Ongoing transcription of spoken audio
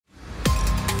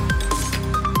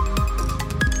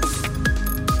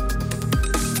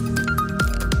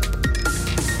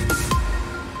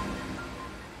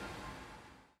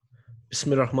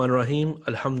Bismillahirrahmanirrahim.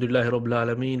 Alhamdulillahi Rabbil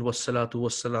Alameen. Wassalatu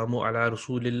wassalamu ala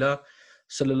Rasulillah.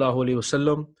 Sallallahu Alaihi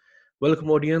Wasallam.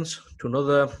 Welcome, audience, to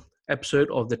another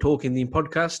episode of the Talk in the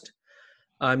podcast.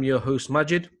 I'm your host,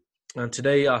 Majid, and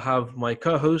today I have my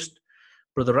co-host,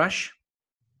 Brother Rash.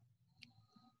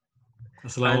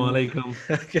 Assalamu alaikum.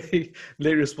 Okay,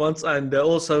 late response. And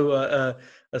also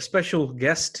a special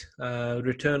guest,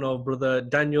 return of Brother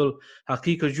Daniel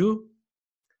Haqiqaju.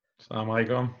 Assalamu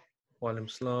alaikum. Wa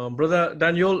alaikum salam. Brother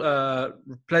Daniel,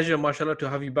 pleasure, mashallah, to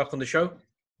have you back on the show.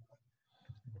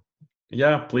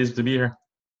 Yeah, pleased to be here.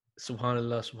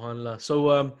 Subhanallah, subhanallah.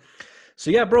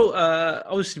 So yeah, bro,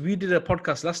 obviously we did a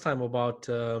podcast last time about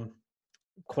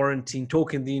quarantine,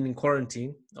 talking in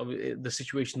quarantine, of the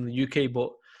situation in the UK,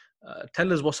 but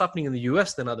tell us what's happening in the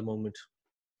US then at the moment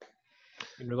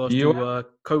in regards to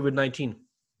COVID-19.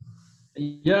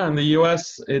 Yeah, in the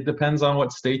US, it depends on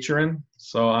what state you're in.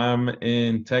 So I'm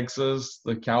in Texas,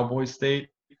 the cowboy state.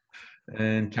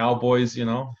 And cowboys,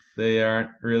 they aren't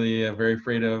really very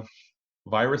afraid of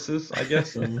viruses, I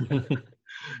guess.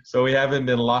 So we haven't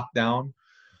been locked down.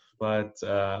 But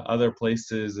other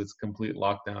places, it's complete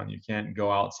lockdown. You can't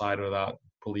go outside without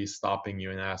police stopping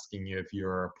you and asking you if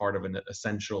you're part of an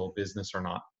essential business or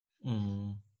not.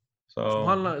 So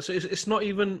it's not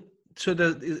even... So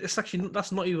it's actually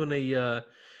that's not even a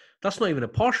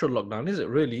partial lockdown, is it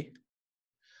really?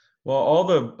 Well, all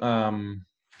the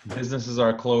businesses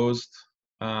are closed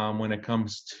when it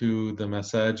comes to the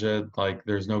masajid. Like,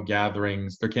 there's no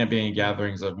gatherings. There can't be any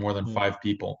gatherings of more than 5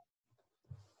 people.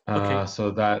 Okay.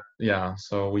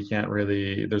 So we can't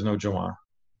really. There's no Jummah,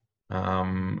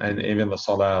 and even the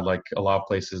Salah, like a lot of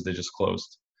places, they just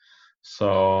closed.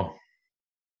 So.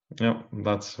 Yep,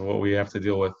 that's what we have to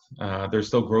deal with. There's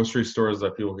still grocery stores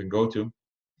that people can go to,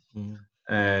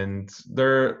 and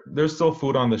there's still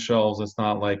food on the shelves. It's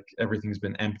not like everything's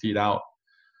been emptied out.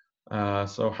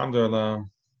 So alhamdulillah,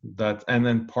 and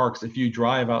then parks. If you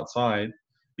drive outside,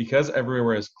 because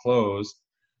everywhere is closed,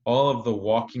 all of the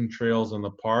walking trails in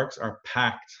the parks are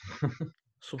packed.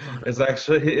 It's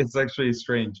actually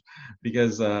strange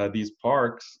because these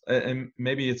parks, and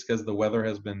maybe it's because the weather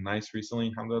has been nice recently,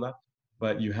 alhamdulillah.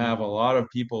 But you have a lot of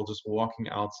people just walking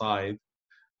outside,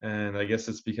 and I guess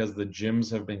it's because the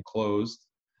gyms have been closed,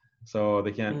 so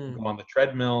they can't go on the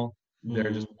treadmill.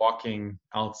 They're just walking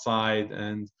outside,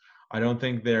 and I don't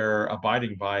think they're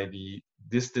abiding by the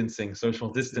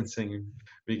social distancing,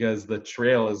 because the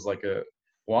trail is like a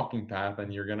walking path,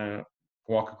 and you're gonna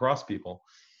walk across people.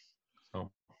 So.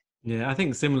 Yeah, I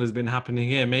think similar has been happening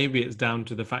here. Maybe it's down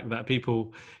to the fact that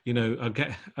people,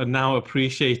 are now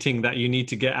appreciating that you need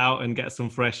to get out and get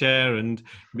some fresh air, and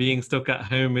being stuck at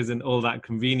home isn't all that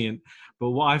convenient.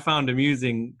 But what I found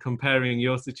amusing comparing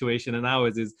your situation and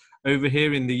ours is, over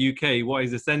here in the UK, what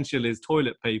is essential is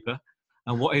toilet paper,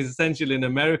 and what is essential in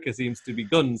America seems to be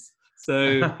guns.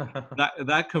 So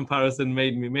that comparison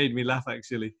made me laugh,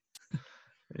 actually.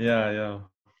 Yeah.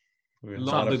 A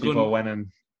lot of people went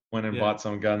and bought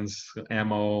some guns,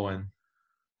 ammo, and.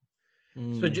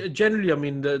 So generally, I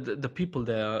mean, the people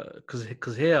there,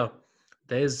 because here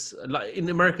there's, like, in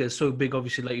America, it's so big.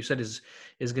 Obviously, like you said, is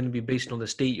going to be based on the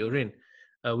state you're in,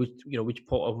 which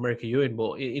part of America you're in.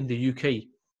 But in the UK,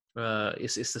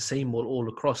 it's the same all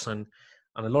across, and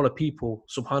a lot of people,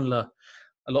 subhanallah,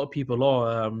 a lot of people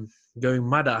are going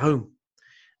mad at home,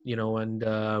 and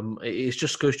it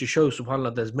just goes to show,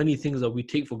 subhanallah, there's many things that we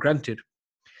take for granted.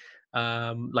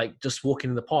 Like just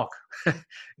walking in the park.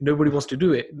 Nobody wants to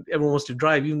do it. Everyone wants to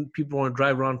drive. Even people want to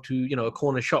drive around to, a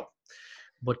corner shop.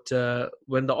 But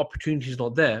when the opportunity is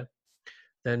not there,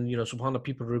 then, subhanAllah,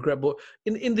 people regret. But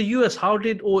in the US,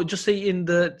 or just say in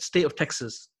the state of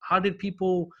Texas, how did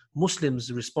Muslims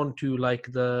respond to,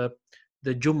 like, the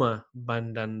Jummah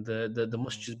ban and the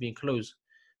masjids being closed?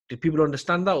 Did people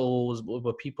understand that, or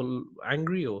were people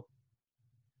angry, or?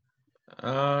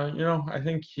 I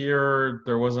think here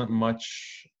there wasn't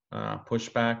much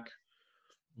pushback.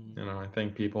 I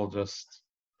think people just,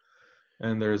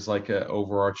 and there's like an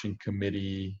overarching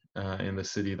committee in the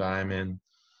city that I'm in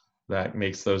that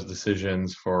makes those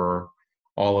decisions for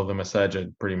all of the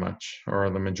masajid, pretty much, or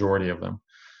the majority of them.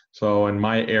 So in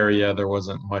my area, there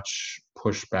wasn't much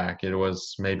pushback. It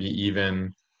was maybe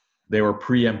even they were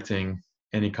preempting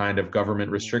any kind of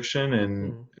government restriction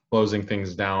and closing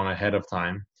things down ahead of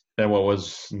time than what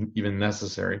was even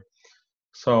necessary.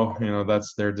 So,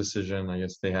 that's their decision. I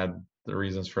guess they had the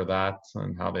reasons for that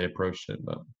and how they approached it.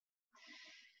 But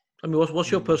I mean,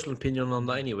 what's your personal opinion on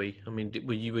that anyway? I mean,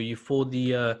 were you for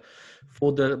the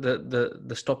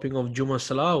stopping of Jummah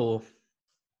Salah, or?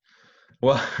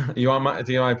 Well, do you want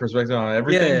my perspective on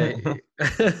everything?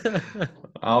 Yeah.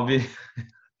 I'll be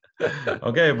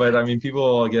Okay, but I mean,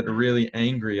 people get really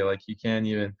angry. Like you can't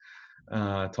even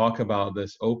talk about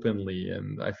this openly,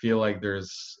 and I feel like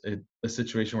there's a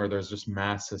situation where there's just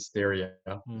mass hysteria.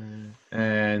 Mm.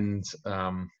 And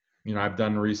I've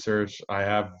done research. I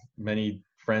have many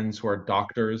friends who are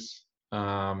doctors.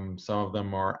 Some of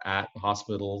them are at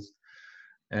hospitals,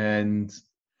 and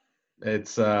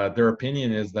it's their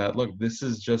opinion is that, look, this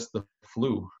is just the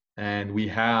flu, and we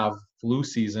have flu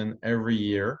season every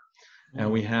year,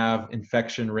 and we have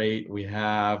infection rate, we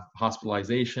have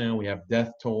hospitalization, we have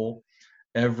death toll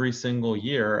every single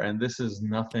year, and this is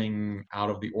nothing out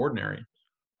of the ordinary.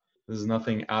 This is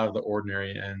nothing out of the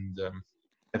ordinary. And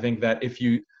I think that if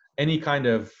you any kind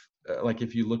of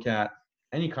if you look at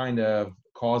any kind of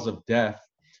cause of death,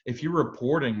 if you're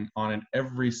reporting on it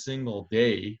every single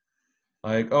day,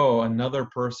 like, oh, another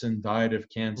person died of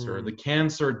cancer, the Mm.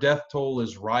 cancer death toll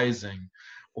is rising,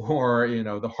 or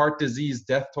the heart disease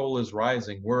death toll is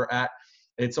rising,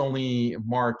 it's only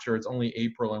March or it's only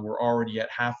April and we're already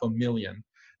at 500,000 Mm.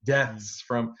 deaths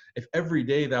from, if every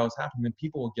day that was happening, then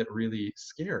people would get really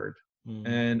scared. Mm.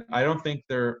 And I don't think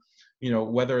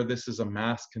whether this is a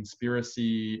mass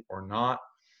conspiracy or not,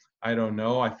 I don't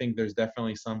know. I think there's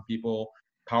definitely some people,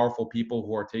 powerful people,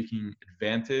 who are taking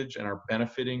advantage and are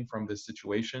benefiting from this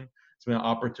situation. It's been an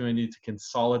opportunity to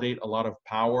consolidate a lot of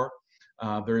power.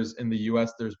 In the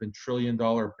US, there's been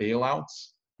trillion-dollar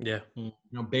bailouts, Yeah. Mm.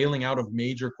 bailing out of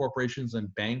major corporations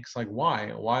and banks. Like,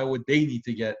 why? Why would they need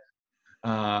to get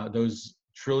those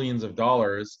trillions of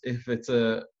dollars if it's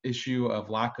a issue of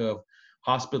lack of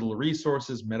hospital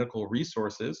resources, medical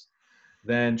resources?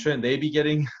 Then shouldn't they be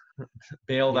getting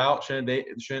bailed Yeah. out?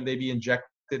 Shouldn't they be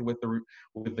injected with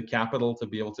the capital to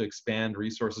be able to expand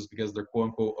resources because they're quote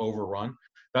unquote overrun?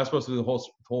 That's supposed to be the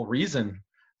whole reason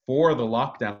for the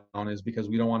lockdown, is because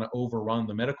we don't want to overrun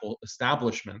the medical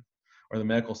establishment or the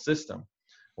medical system.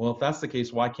 Well, if that's the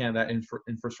case, why can't that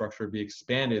infrastructure be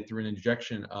expanded through an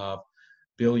injection of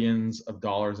billions of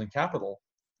dollars in capital?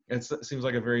 It seems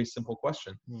like a very simple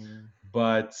question. Mm.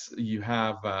 But you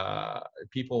have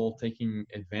people taking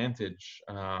advantage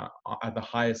at the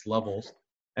highest levels.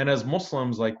 And as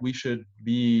Muslims, like, we should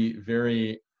be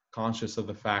very conscious of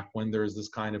the fact when there's this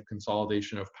kind of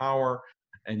consolidation of power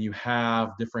and you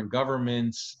have different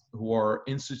governments who are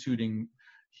instituting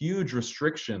huge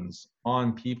restrictions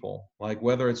on people, like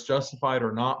whether it's justified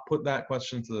or not, put that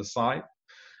question to the side.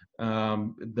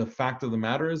 The fact of the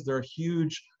matter is there are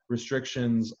huge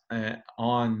restrictions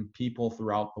on people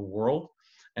throughout the world,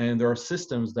 and there are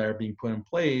systems that are being put in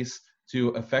place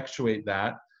to effectuate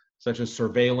that, such as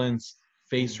surveillance,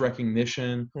 face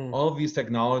recognition, Mm. all of these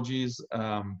technologies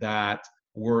that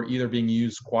were either being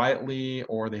used quietly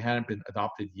or they hadn't been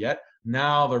adopted yet.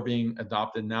 Now they're being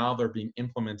adopted, now they're being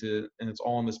implemented, and it's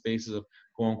all on this basis of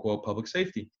quote unquote public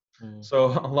safety. Mm. So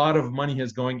a lot of money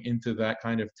is going into that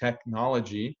kind of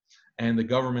technology, and the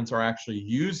governments are actually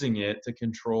using it to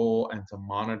control and to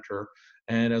monitor.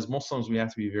 And as Muslims, we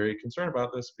have to be very concerned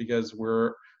about this, because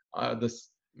we're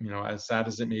as sad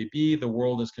as it may be, the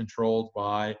world is controlled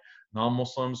by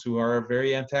non-Muslims who are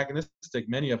very antagonistic,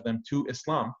 many of them, to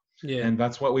Islam. Yeah. And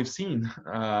that's what we've seen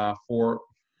at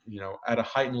a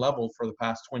heightened level for the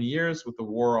past 20 years with the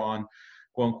war on,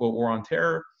 quote unquote, war on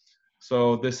terror.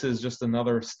 So this is just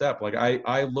another step. Like,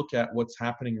 I look at what's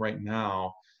happening right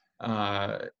now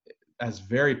as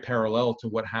very parallel to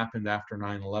what happened after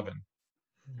 9/11,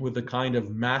 with the kind of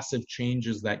massive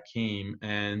changes that came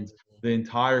and the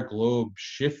entire globe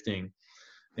shifting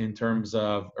in terms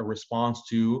of a response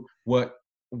to what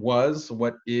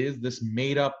is this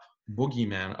made up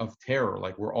boogeyman of terror.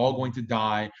 Like, we're all going to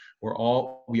die. We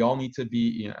all need to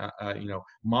be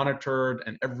monitored,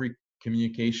 and every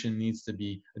communication needs to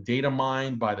be data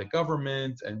mined by the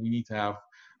government, and we need to have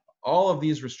all of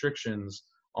these restrictions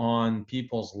on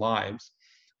people's lives.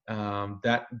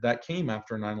 That came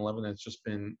after 9/11. It's just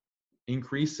been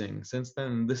increasing since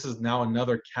then. This is now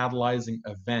another catalyzing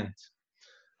event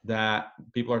that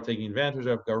people are taking advantage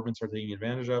of, governments are taking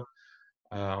advantage of.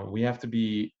 We have to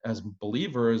be, as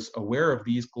believers, aware of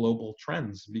these global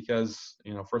trends, because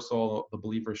first of all, the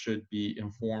believer should be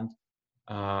informed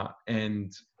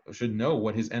and should know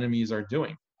what his enemies are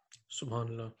doing.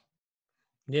 Subhanallah.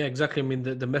 Yeah, exactly. I mean,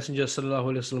 the Messenger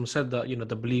Sallallahu Alaihi Wasallam said that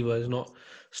the believer is not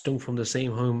stung from the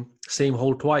same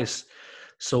hole twice.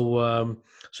 So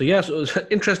yeah, so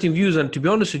interesting views. And to be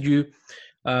honest with you,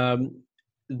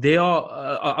 they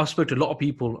are. I've spoken to a lot of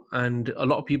people, and a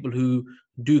lot of people who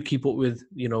do keep up with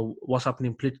what's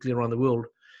happening politically around the world,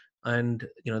 and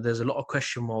there's a lot of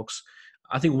question marks.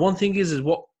 I think one thing is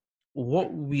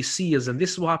what we see is, and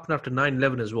this is what happened after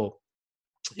 9/11 as well,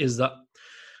 is that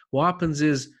what happens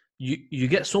is you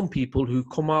get some people who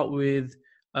come out with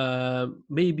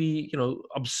maybe, you know,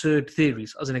 absurd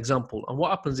theories as an example, and what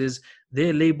happens is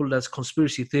they're labeled as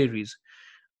conspiracy theories,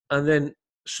 and then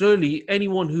slowly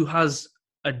anyone who has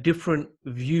a different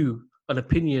view, an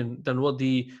opinion than what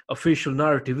the official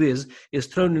narrative is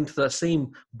thrown into that same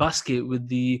basket with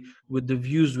the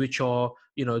views which are,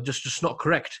 you know, just not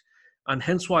correct. And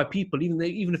hence why people,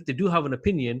 even if they do have an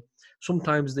opinion,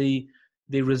 sometimes they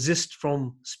resist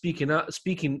from speaking,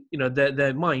 you know,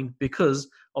 their mind, because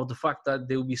of the fact that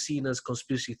they will be seen as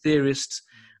conspiracy theorists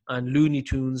and Looney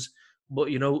Tunes.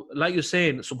 But, you know, like you're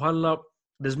saying, subhanallah,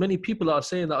 there's many people that are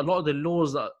saying that a lot of the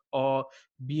laws that are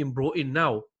being brought in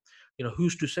now, you know,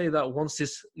 who's to say that once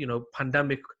this, you know,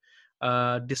 pandemic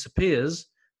disappears,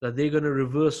 that they're going to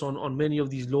reverse on many of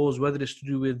these laws, whether it's to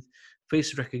do with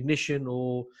face recognition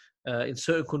or in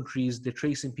certain countries they're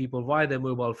tracing people via their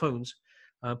mobile phones.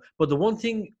 But the one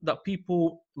thing that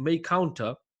people may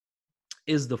counter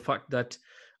is the fact that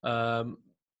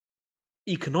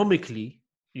economically,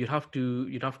 you'd have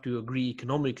to agree,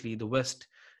 economically the West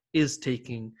is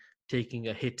taking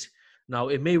a hit. Now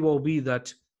it may well be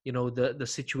that, you know, the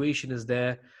situation is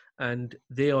there, and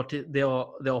there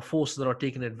are forces that are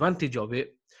taking advantage of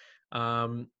it.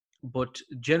 But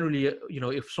generally, you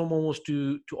know, if someone was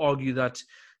to argue that,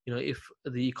 you know, if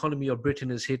the economy of Britain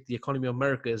is hit, the economy of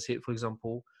America is hit, for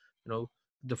example, you know,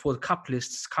 for the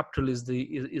capitalists, capital is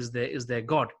their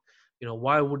god. You know,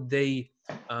 why would they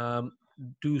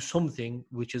do something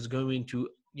which is going to,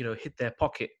 you know, hit their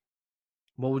pocket?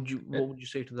 What would you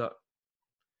say to that?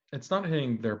 It's not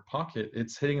hitting their pocket.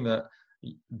 It's hitting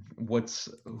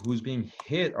who's being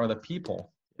hit are the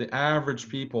people, the average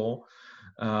people,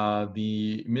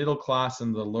 the middle class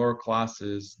and the lower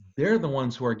classes. They're the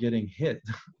ones who are getting hit.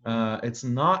 It's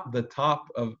not the top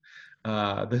of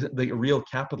the real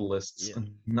capitalists.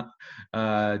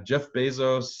 Jeff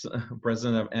Bezos,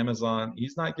 president of Amazon,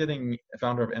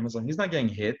 founder of Amazon, he's not getting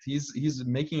hit. He's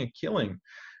making a killing.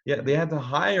 Yeah, they had to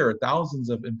hire thousands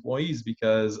of employees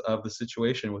because of the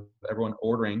situation with everyone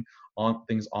ordering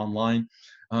things online.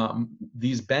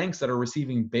 These banks that are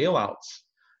receiving bailouts,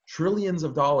 trillions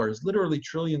of dollars, literally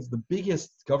trillions, the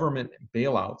biggest government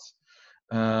bailouts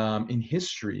in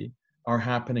history are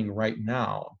happening right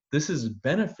now. This is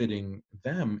benefiting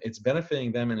them. It's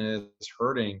benefiting them, and it's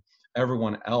hurting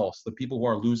everyone else, the people who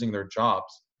are losing their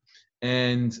jobs.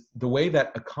 And the way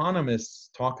that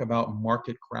economists talk about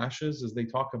market crashes is they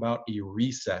talk about a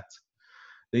reset.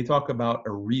 They talk about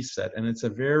a reset, and it's a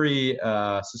very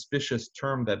suspicious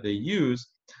term that they use,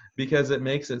 because it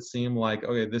makes it seem like,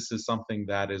 okay, this is something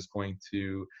that is going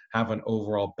to have an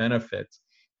overall benefit.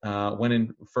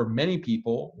 For many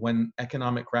people, when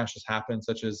economic crashes happen,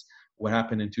 such as what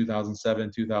happened in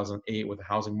 2007, 2008 with the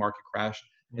housing market crash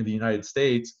in the United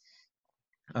States,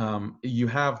 you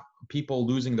have people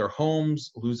losing their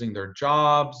homes, losing their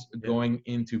jobs, going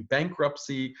into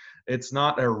bankruptcy. It's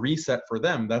not a reset for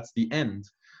them. That's the end.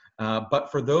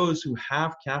 But for those who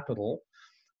have capital,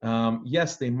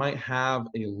 yes, they might have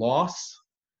a loss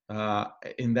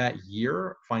in that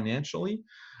year financially,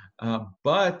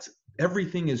 but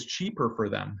everything is cheaper for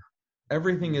them.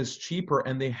 Everything is cheaper,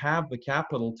 and they have the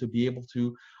capital to be able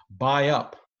to buy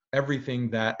up everything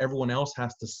that everyone else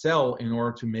has to sell in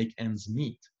order to make ends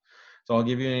meet. So I'll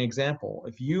give you an example.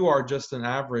 If you are just an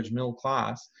average middle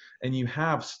class and you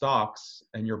have stocks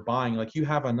and you're buying, like, you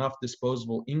have enough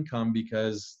disposable income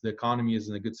because the economy is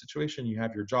in a good situation, you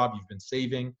have your job, you've been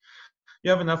saving,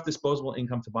 you have enough disposable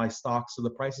income to buy stocks, so the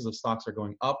prices of stocks are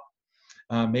going up.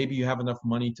 Maybe you have enough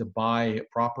money to buy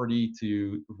property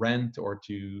to rent or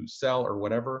to sell or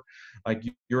whatever. Like,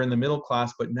 you're in the middle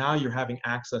class, but now you're having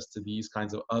access to these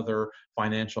kinds of other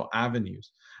financial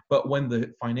avenues. But when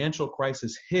the financial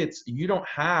crisis hits, you don't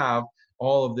have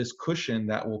all of this cushion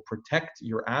that will protect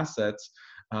your assets.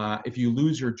 If you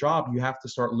lose your job, you have to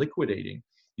start liquidating.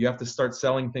 You have to start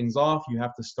selling things off. You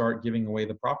have to start giving away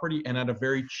the property, and at a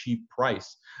very cheap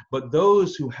price. But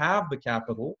those who have the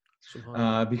capital,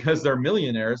 because they're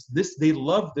millionaires, they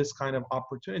love this kind of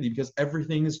opportunity because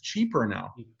everything is cheaper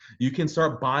now. You can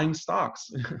start buying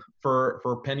stocks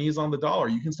for pennies on the dollar.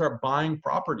 You can start buying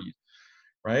properties,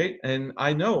 right? And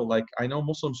I know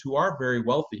Muslims who are very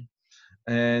wealthy,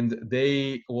 and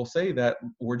they will say that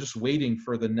we're just waiting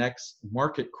for the next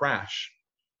market crash.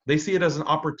 They see it as an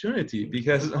opportunity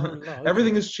because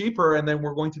everything is cheaper, and then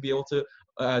we're going to be able to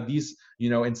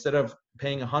instead of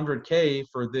paying 100K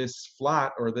for this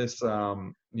flat or this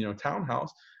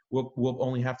townhouse, we'll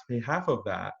only have to pay half of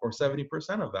that or 70%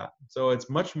 of that. So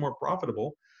it's much more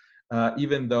profitable,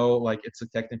 even though it's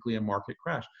technically a market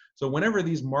crash. So whenever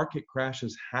these market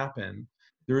crashes happen,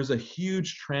 there is a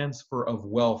huge transfer of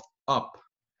wealth up.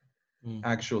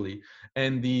 actually.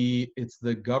 And it's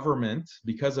the government,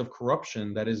 because of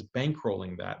corruption, that is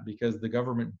bankrolling that, because the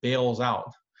government bails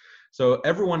out. So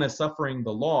everyone is suffering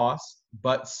the loss,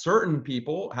 but certain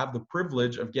people have the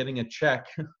privilege of getting a check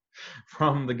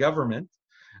from the government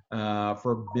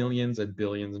for billions and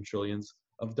billions and trillions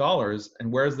of dollars.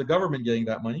 And where is the government getting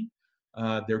that money?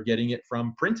 They're getting it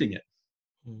from printing it.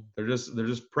 They're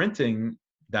just printing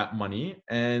that money,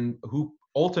 and who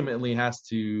ultimately has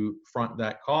to front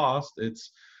that cost?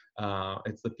 It's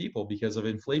the people, because of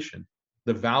inflation.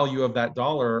 The value of that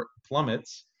dollar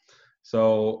plummets.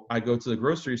 So I go to the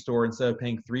grocery store, instead of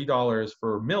paying $3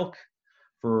 for milk,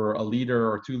 for a liter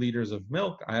or 2 liters of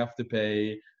milk, I have to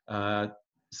pay $6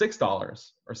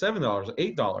 or $7 or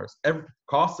 $8.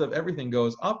 Cost of everything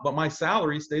goes up, but my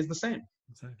salary stays the same.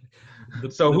 Exactly.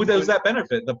 So who does that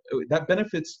benefit? That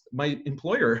benefits my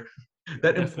employer.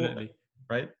 Definitely.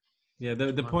 Right? Yeah,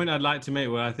 the point I'd like to make,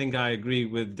 where I think I agree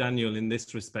with Daniel in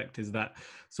this respect, is that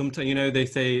sometimes, you know, they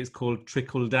say it's called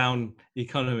trickle down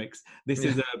economics. This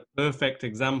is a perfect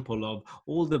example of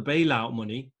all the bailout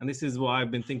money. And this is what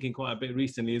I've been thinking quite a bit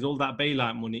recently, is all that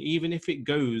bailout money, even if it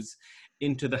goes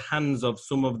into the hands of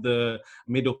some of the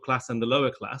middle class and the lower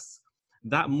class,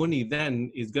 that money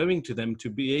then is going to them to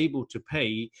be able to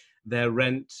pay their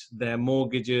rent, their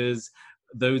mortgages,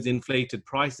 those inflated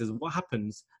prices. What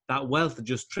happens? That wealth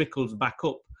just trickles back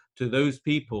up to those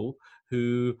people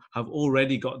who have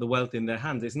already got the wealth in their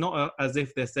hands. It's not as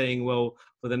if they're saying, well,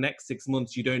 for the next 6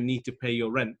 months, you don't need to pay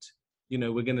your rent. You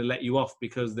know, we're going to let you off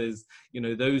because there's, you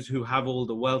know, those who have all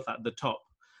the wealth at the top,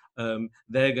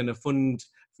 they're going to fund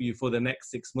for you for the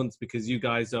next 6 months because you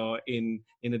guys are in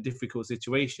a difficult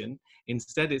situation.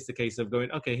 Instead, it's the case of going,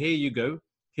 okay, here you go.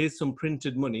 Here's some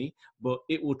printed money, but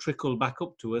it will trickle back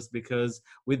up to us, because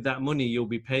with that money, you'll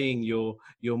be paying your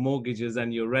mortgages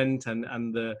and your rent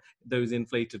and those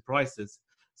inflated prices.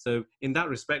 So in that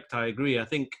respect, I agree. I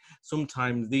think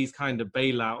sometimes these kind of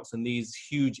bailouts and these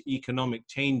huge economic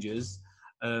changes,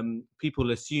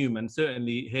 people assume, and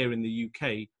certainly here in the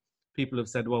UK, people have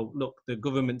said, well, look, the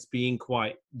government's being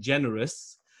quite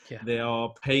generous. Yeah. They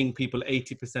are paying people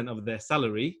 80% of their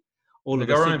salary. The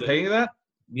government paying that?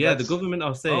 Yeah, the government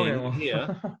are saying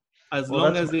here, as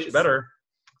long as it's better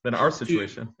than our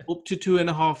situation, up to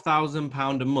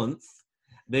 £2,500 a month,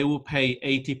 they will pay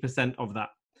 80% of that.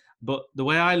 But the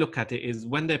way I look at it is,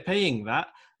 when they're paying that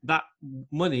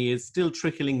money is still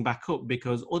trickling back up,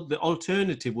 because the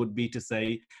alternative would be to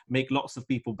say, make lots of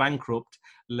people bankrupt,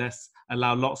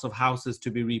 allow lots of houses to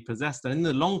be repossessed. And in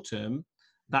the long term,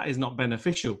 that is not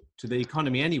beneficial to the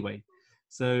economy anyway.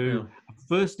 So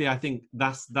firstly, I think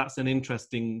that's an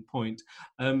interesting point.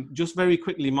 Just very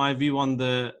quickly, my view on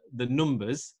the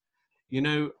numbers. You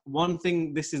know, one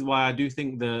thing, this is why I do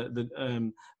think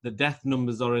the death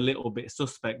numbers are a little bit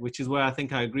suspect, which is where I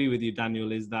think I agree with you,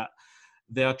 Daniel, is that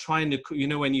they are trying to, you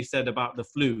know, when you said about the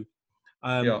flu,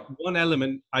 one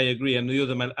element I agree, and the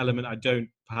other element I don't,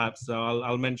 perhaps, so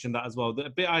I'll mention that as well. The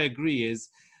bit I agree is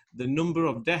the number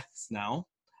of deaths now,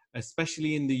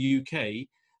 especially in the UK,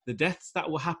 the deaths that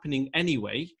were happening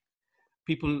anyway,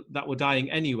 people that were dying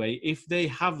anyway, if they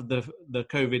have the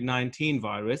COVID-19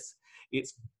 virus,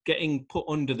 it's getting put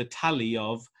under the tally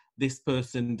of this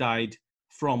person died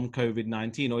from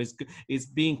COVID-19, or is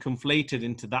being conflated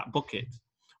into that bucket.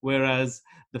 Whereas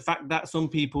the fact that some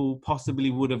people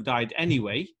possibly would have died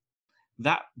anyway,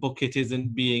 that bucket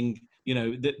isn't being, you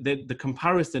know, the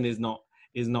comparison is not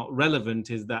relevant.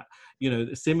 Is that, you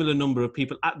know, a similar number of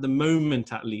people at the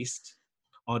moment, at least,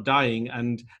 are dying,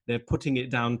 and they're putting it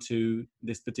down to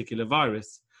this particular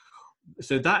virus.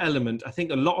 So that element, I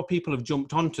think a lot of people have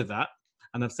jumped onto that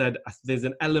and have said there's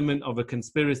an element of a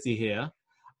conspiracy here.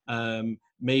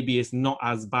 Maybe it's not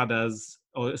as bad as,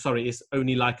 or sorry, it's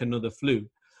only like another flu.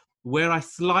 Where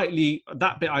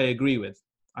that bit I agree with.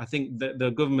 I think that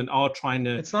the government are trying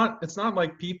to. It's not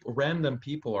like random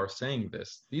people are saying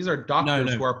this. These are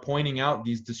doctors who are pointing out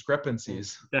these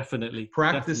discrepancies. Definitely.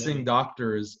 Practicing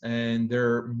doctors, and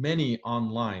there are many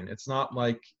online. It's not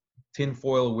like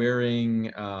tinfoil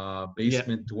wearing,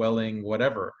 basement dwelling,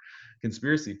 whatever,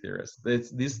 conspiracy theorists.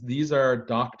 These are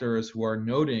doctors who are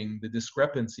noting the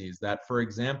discrepancies that, for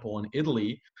example, in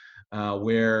Italy,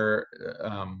 where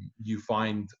you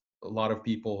find a lot of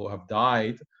people who have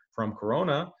died from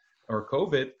corona or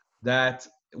COVID, that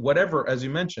whatever, as you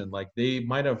mentioned, like they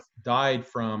might have died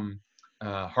from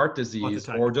heart disease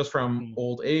or just from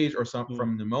old age or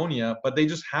from pneumonia, but they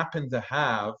just happen to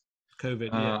have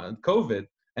COVID,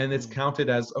 and it's counted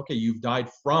as, okay, you've died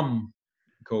from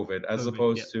COVID as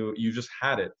opposed to you just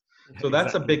had it. So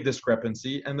that's a big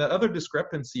discrepancy. And the other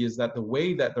discrepancy is that the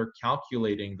way that they're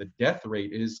calculating the death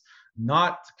rate is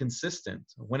not consistent.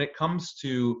 When it comes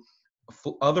to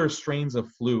other strains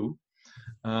of flu,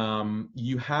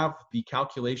 you have the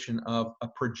calculation of a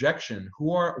projection.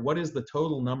 What is the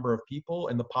total number of people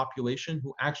in the population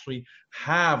who actually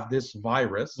have this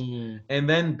virus? And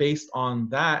then based on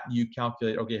that, you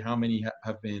calculate, okay, how many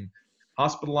have been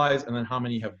hospitalized and then how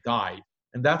many have died.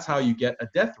 And that's how you get a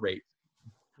death rate.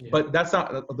 Yeah. But that's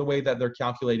not the way that they're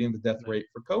calculating the death rate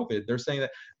for COVID. They're saying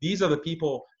that these are the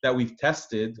people that we've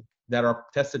tested that are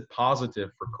tested positive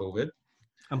for COVID.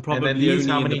 And probably and then these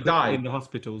how many died in the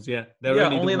hospitals. Yeah, they're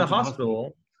only in the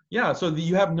hospital. Yeah, so they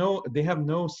have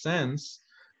no sense,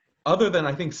 other than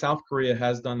I think South Korea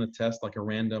has done a test, like a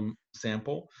random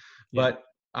sample, but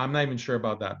I'm not even sure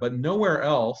about that. But nowhere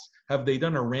else have they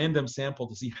done a random sample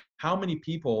to see how many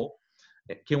people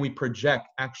can we project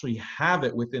actually have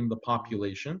it within the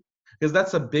population, because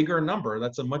that's a bigger number.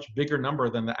 That's a much bigger number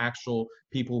than the actual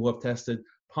people who have tested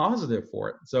positive for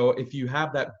it. So if you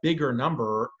have that bigger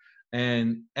number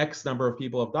and X number of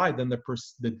people have died, then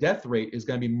the death rate is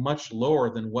going to be much lower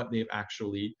than what they've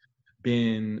actually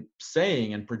been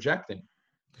saying and projecting.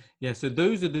 Yeah, so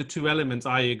those are the two elements,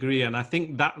 I agree. And I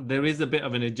think that there is a bit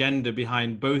of an agenda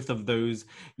behind both of those,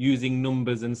 using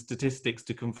numbers and statistics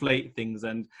to conflate things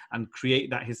and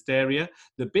create that hysteria.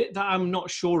 The bit that I'm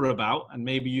not sure about, and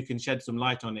maybe you can shed some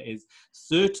light on it, is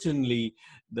certainly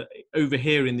over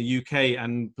here in the UK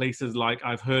and places like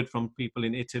I've heard from people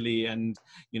in Italy, and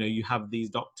you have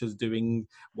these doctors doing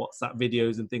WhatsApp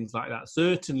videos and things like that.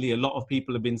 Certainly a lot of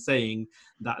people have been saying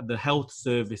that the health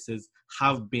services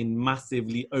have been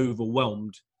massively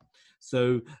overwhelmed.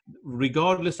 So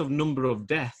regardless of number of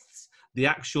deaths, the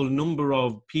actual number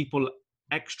of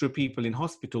extra people in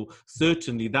hospital,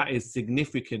 certainly that is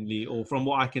significantly, or from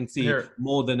what I can see,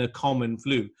 more than a common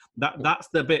flu. That's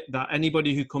the bit that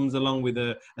anybody who comes along with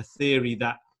a theory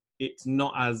that it's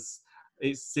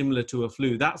similar to a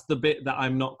flu, that's the bit that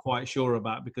I'm not quite sure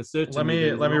about, because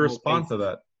certainly let me respond to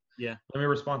that. Yeah, let me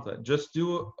respond to that. Just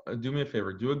do me a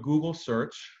favor, do a Google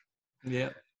search. Yeah.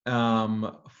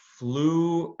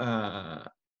 Flu,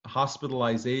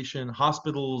 hospitalization,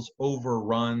 hospitals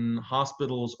overrun,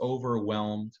 hospitals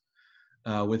overwhelmed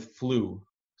with flu.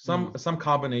 Some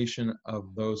combination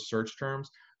of those search terms.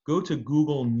 Go to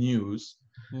Google News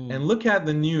and look at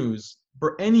the news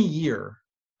for any year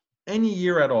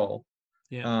at all,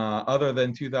 other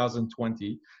than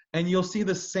 2020, and you'll see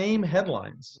the same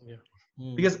headlines. Yeah.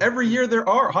 Because every year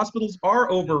hospitals are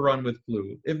overrun with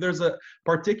flu. If there's a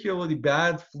particularly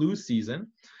bad flu season,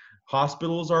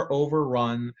 hospitals are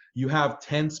overrun. You have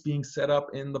tents being set up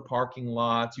in the parking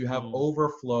lots. You have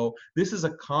overflow. This is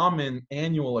a common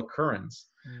annual occurrence.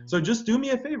 So just do me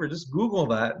a favor, just Google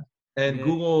that. And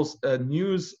Google's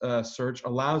news search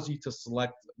allows you to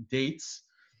select dates.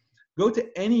 Go to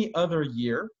any other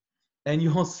year, and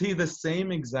you'll see the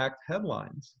same exact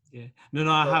headlines. Yeah, no,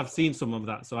 I have seen some of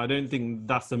that, so I don't think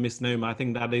that's a misnomer. I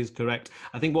think that is correct.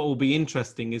 I think what will be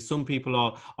interesting is some people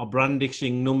are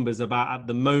brandishing numbers about at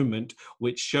the moment,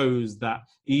 which shows that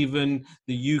even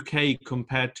the UK,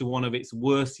 compared to one of its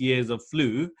worst years of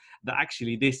flu, that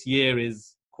actually this year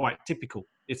is quite typical.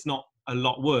 It's not a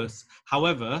lot worse.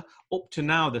 However, up to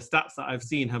now, the stats that I've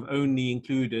seen have only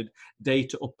included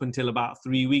data up until about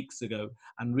 3 weeks ago.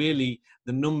 And really,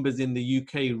 the numbers in the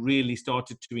UK really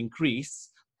started to increase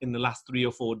in the last 3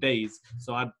 or 4 days.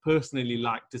 So I'd personally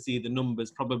like to see the numbers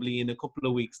probably in a couple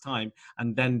of weeks' time,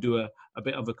 and then do a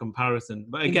bit of a comparison.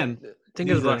 But again, the thing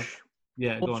is, Rush.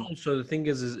 Yeah, go on. Also, the thing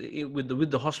is with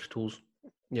the hospitals,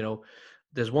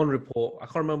 there's one report, I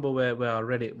can't remember where I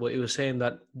read it, but it was saying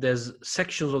that there's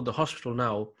sections of the hospital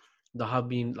now that have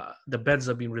been, the beds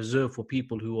have been reserved for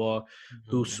people who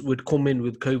would come in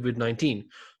with COVID-19.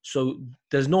 So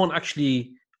there's no one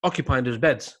actually occupying those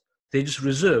beds. They're just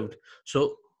reserved.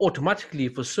 So automatically,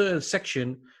 if a certain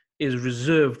section is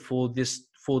reserved for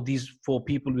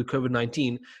people with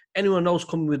COVID-19, anyone else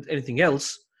coming with anything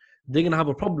else, they're going to have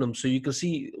a problem. So you can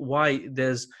see why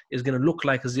it's going to look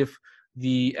like as if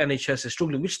the NHS is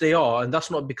struggling, which they are, and that's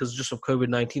not because just of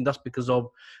COVID-19. That's because of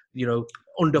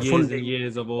underfunding,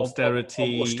 years of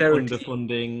austerity,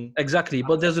 underfunding. Exactly.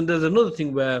 But there's another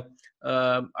thing where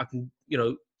I can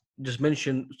just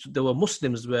mention, there were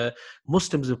Muslims where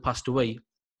Muslims have passed away,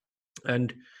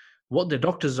 and what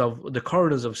the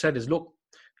coroners have said is, look,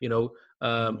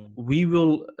 we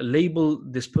will label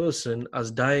this person as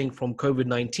dying from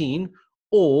COVID-19,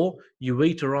 or you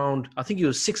wait around, I think it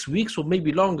was 6 weeks or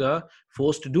maybe longer, for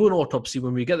us to do an autopsy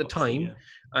when we get the time. Yeah.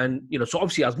 And, so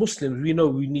obviously as Muslims, we know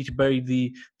we need to bury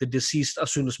the deceased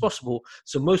as soon as possible.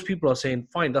 So most people are saying,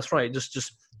 fine, that's right.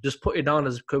 Just put it down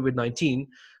as COVID-19.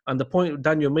 And the point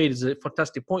Daniel made is a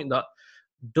fantastic point, that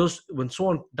when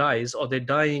someone dies, are they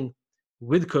dying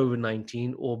with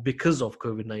COVID-19 or because of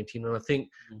COVID-19? And I think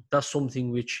that's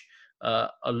something which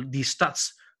these stats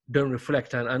don't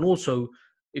reflect. And also,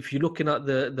 if you're looking at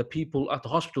the people at the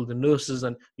hospital, the nurses,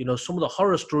 and some of the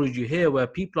horror stories you hear where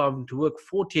people are having to work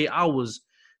 48 hours,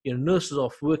 nurses are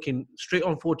working straight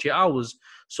on 48 hours.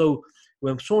 So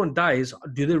when someone dies,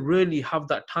 do they really have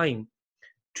that time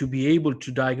to be able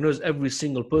to diagnose every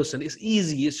single person? It's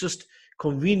easy, it's just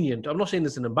convenient. I'm not saying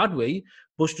this in a bad way,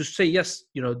 but to say, yes,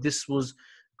 this was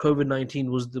COVID-19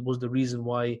 was the reason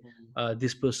why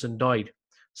this person died.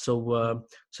 So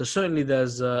certainly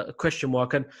there's a question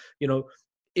mark. And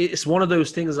it's one of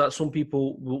those things that some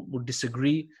people will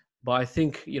disagree, but I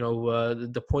think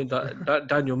the point that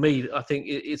Daniel made, I think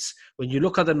it's when you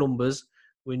look at the numbers,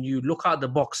 when you look at the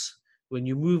box, when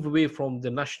you move away from the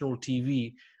national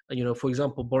TV, for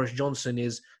example, Boris Johnson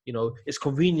is, it's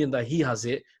convenient that he has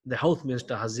it, the health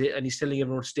minister has it, and he's telling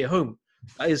everyone to stay home.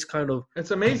 That is kind of...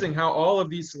 It's amazing how all of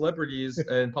these celebrities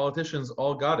and politicians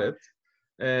all got it,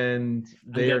 and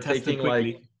they are taking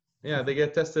quickly. They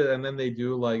get tested, and then they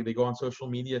go on social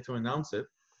media to announce it.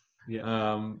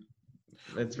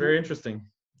 It's very interesting.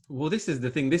 Well, this is the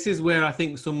thing. This is where I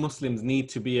think some Muslims need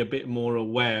to be a bit more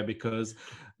aware, because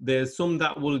there's some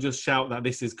that will just shout that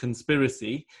this is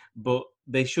conspiracy, but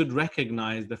they should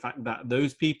recognize the fact that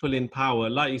those people in power,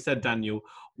 like you said, Daniel,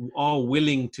 are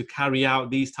willing to carry out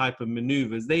these type of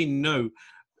maneuvers. They know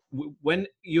when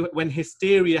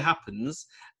hysteria happens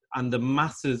and the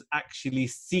masses actually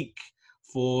seek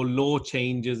for law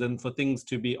changes and for things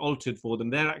to be altered for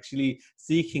them, they're actually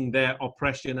seeking their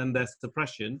oppression and their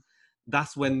suppression.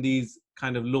 That's when these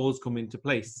kind of laws come into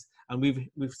place. And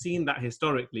we've seen that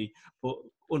historically, but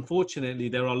unfortunately,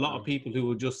 there are a lot of people who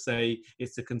will just say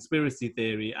it's a conspiracy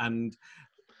theory. And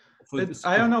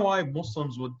I don't know why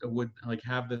Muslims would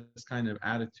have this kind of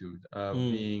attitude of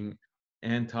being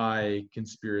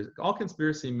anti-conspiracy. All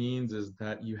conspiracy means is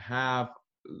that you have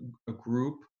a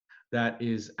group that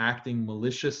is acting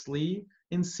maliciously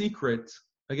in secret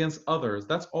against others.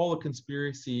 That's all a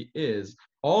conspiracy is.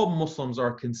 All Muslims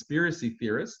are conspiracy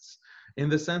theorists, in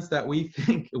the sense that we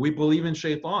believe in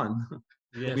shaitan.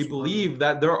 Yes, we believe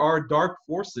that there are dark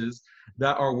forces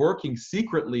that are working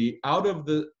secretly out of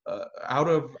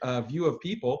view of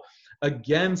people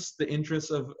against the interests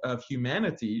of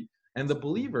humanity and the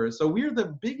believers. So we're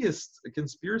the biggest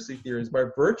conspiracy theorists by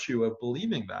virtue of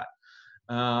believing that.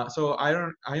 So I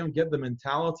don't get the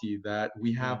mentality that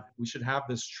we should have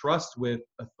this trust with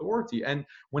authority. And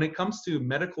when it comes to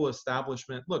medical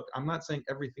establishment, look, I'm not saying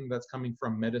everything that's coming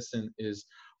from medicine is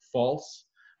false,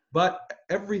 but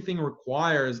everything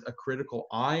requires a critical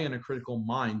eye and a critical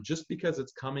mind. Just because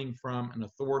it's coming from an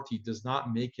authority does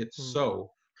not make it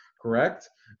so, correct?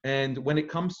 And when it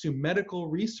comes to medical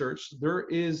research, there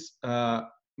is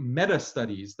meta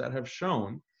studies that have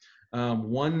shown,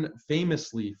 one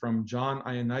famously from John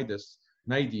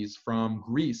Ioannidis from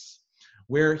Greece,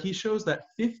 where he shows that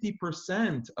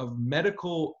 50% of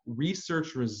medical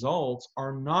research results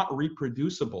are not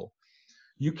reproducible.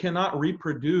 You cannot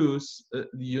reproduce.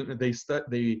 They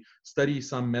study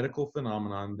some medical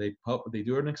phenomenon. They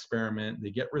do an experiment. They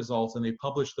get results, and they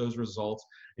publish those results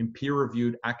in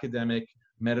peer-reviewed academic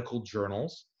medical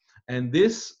journals. And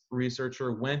this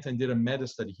researcher went and did a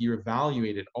meta-study. He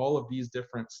evaluated all of these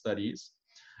different studies.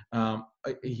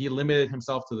 He limited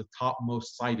himself to the top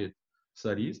most cited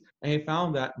studies, and he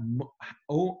found that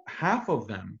half of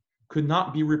them could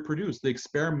not be reproduced. The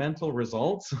experimental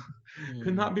results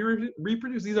could not be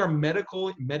reproduced. These are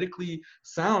medically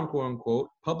sound, quote unquote,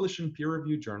 published in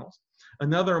peer-reviewed journals.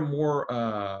 Another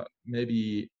more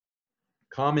maybe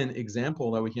common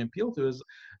example that we can appeal to is,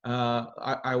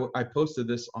 I posted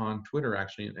this on Twitter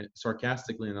actually,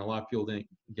 sarcastically, and a lot of people didn't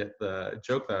get the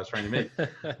joke that I was trying to make.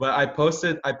 But I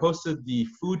posted the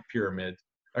food pyramid.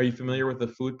 Are you familiar with the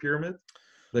food pyramid?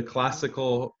 The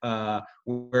classical,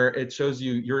 where it shows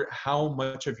you how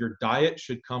much of your diet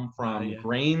should come from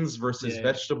grains versus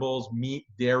vegetables, meat,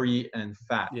 dairy, and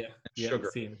fat, and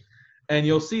sugar. And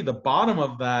you'll see the bottom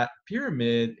of that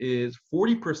pyramid is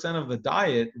 40% of the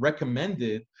diet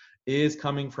recommended is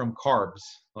coming from carbs,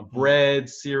 bread,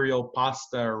 cereal,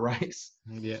 pasta, rice.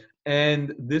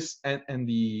 And this and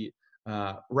the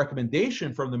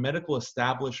recommendation from the medical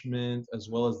establishment as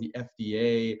well as the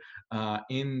FDA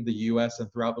in the US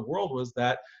and throughout the world was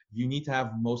that you need to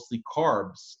have mostly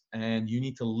carbs and you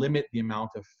need to limit the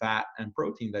amount of fat and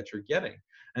protein that you're getting.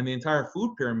 And the entire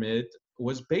food pyramid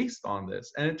was based on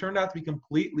this, and it turned out to be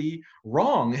completely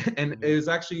wrong. And it was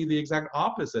actually the exact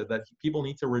opposite, that people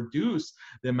need to reduce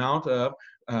the amount of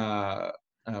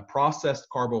processed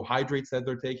carbohydrates that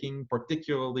they're taking,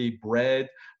 particularly bread,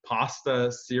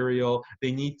 pasta, cereal.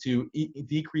 They need to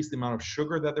decrease the amount of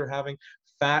sugar that they're having.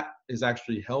 Fat is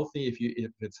actually healthy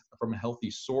if it's from a healthy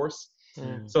source.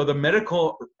 So the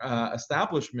medical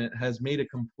establishment has made a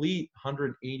complete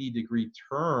 180-degree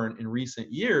turn in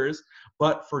recent years,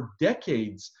 but for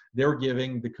decades they're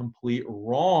giving the complete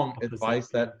wrong advice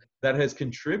that has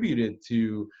contributed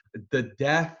to the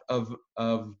death of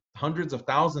hundreds of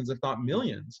thousands, if not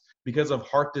millions, because of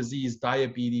heart disease,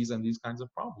 diabetes, and these kinds of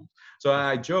problems. So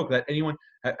I joke that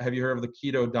have you heard of the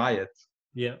keto diet?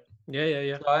 Yeah.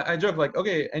 So I joke like,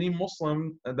 okay, any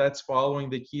Muslim that's following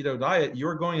the keto diet,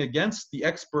 you're going against the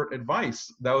expert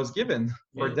advice that was given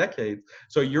for decades.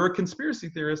 So you're a conspiracy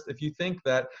theorist if you think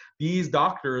that these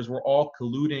doctors were all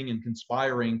colluding and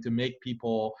conspiring to make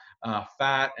people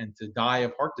fat and to die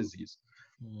of heart disease,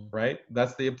 right?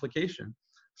 That's the implication.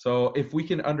 So if we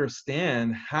can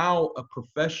understand how a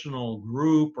professional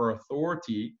group or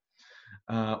authority,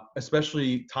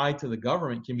 especially tied to the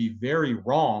government, can be very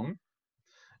wrong,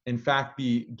 in fact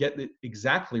get it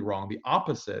exactly wrong, the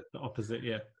opposite,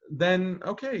 then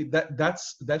okay,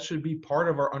 that should be part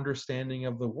of our understanding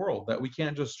of the world, that we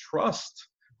can't just trust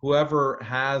whoever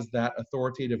has that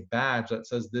authoritative badge that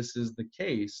says this is the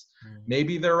case.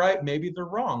 Maybe they're right, maybe they're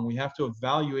wrong. We have to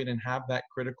evaluate and have that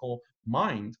critical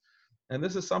mind. And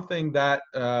this is something that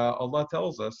Allah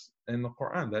tells us in the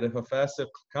Quran, that if a fasiq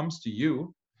comes to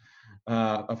you,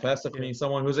 a fasiq means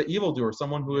someone who's an evildoer,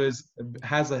 someone who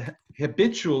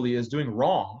habitually is doing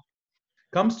wrong,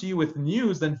 comes to you with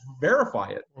news, then verify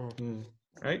it,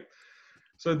 right?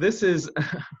 So this is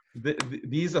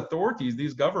these authorities,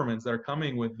 these governments that are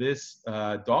coming with this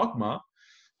dogma,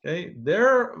 okay,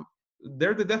 they're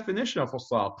the definition of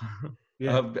fusaq,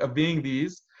 of being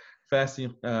these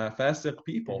fasiq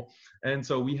people. And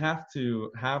so we have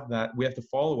to have that, we have to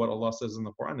follow what Allah says in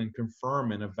the Quran and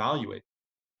confirm and evaluate.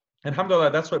 And alhamdulillah,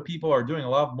 that's what people are doing. A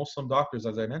lot of Muslim doctors,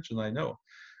 as I mentioned, I know,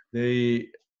 they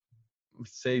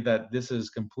say that this is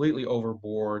completely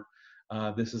overboard.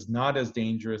 This is not as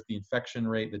dangerous. The infection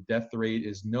rate, the death rate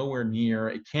is nowhere near.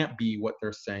 It can't be what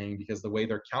they're saying, because the way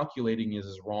they're calculating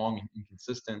is wrong and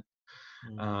inconsistent.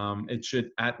 It should,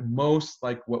 at most,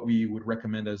 like what we would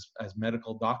recommend as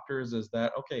medical doctors, is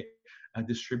that, okay,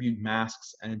 distribute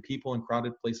masks, and people in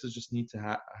crowded places just need to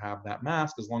have that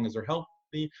mask as long as they're healthy.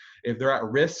 If they're at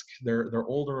risk, they're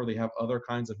older, or they have other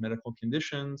kinds of medical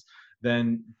conditions,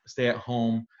 then stay at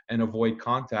home and avoid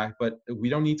contact. But we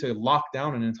don't need to lock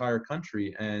down an entire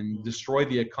country and destroy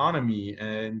the economy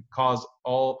and cause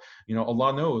Allah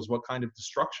knows what kind of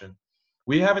destruction.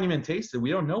 We haven't even tasted.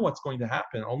 We don't know what's going to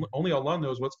happen. Only Allah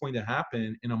knows what's going to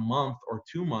happen in a month or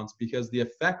 2 months, because the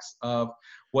effects of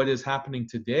what is happening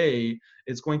today,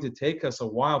 it's going to take us a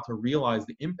while to realize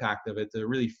the impact of it, to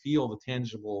really feel the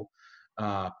tangible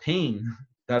pain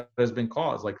that has been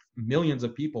caused, like millions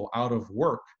of people out of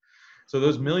work. So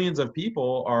those millions of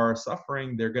people are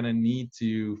suffering. They're going to need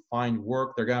to find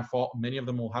work. They're going to fall. Many of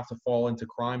them will have to fall into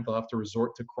crime. They'll have to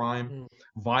resort to crime,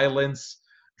 violence,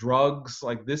 drugs.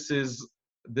 Like this is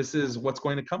what's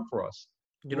going to come for us.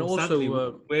 Sadly,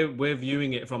 we're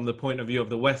viewing it from the point of view of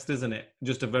the West, isn't it?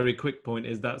 Just a very quick point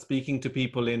is that speaking to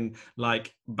people in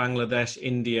like Bangladesh,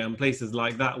 India, and places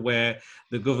like that, where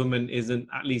the government isn't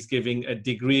at least giving a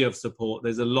degree of support,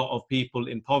 there's a lot of people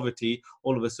in poverty.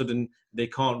 All of a sudden, they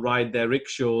can't ride their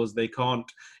rickshaws, they can't,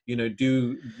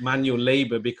 do manual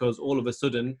labor, because all of a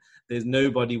sudden there's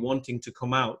nobody wanting to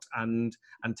come out and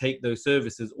take those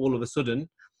services. All of a sudden,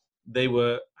 they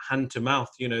were hand to mouth,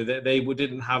 they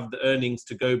didn't have the earnings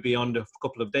to go beyond a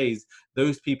couple of days.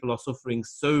 Those people are suffering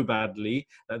so badly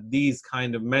that these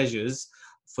kind of measures,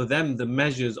 for them, the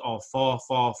measures are far,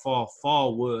 far, far,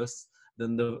 far worse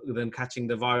than catching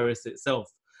the virus itself.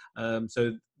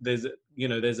 So there's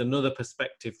another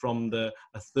perspective from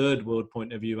a third world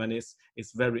point of view, and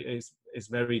it's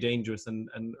very dangerous and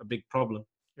a big problem.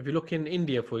 If you look in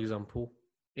India, for example,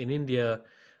 in India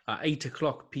at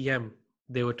 8:00 p.m.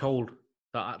 they were told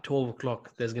that at 12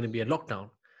 o'clock there's going to be a lockdown,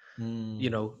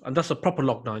 and that's a proper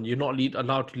lockdown. You're not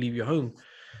allowed to leave your home.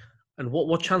 And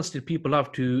what chance did people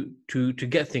have to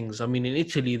get things? I mean, in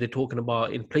Italy, they're talking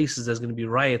about in places there's going to be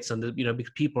riots, and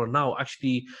because people are now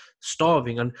actually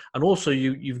starving. And also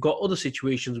you've got other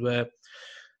situations where,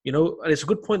 and it's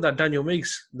a good point that Daniel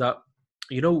makes, that,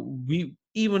 we,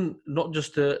 even not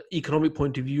just the economic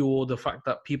point of view or the fact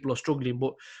that people are struggling,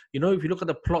 but, if you look at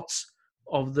the plots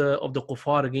of the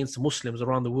kuffar against the Muslims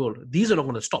around the world, these are not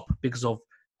going to stop because of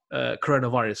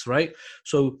coronavirus, right?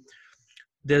 So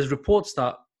there's reports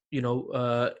that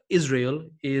Israel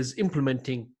is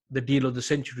implementing the deal of the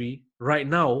century right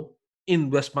now in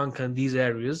West Bank and these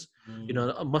areas, You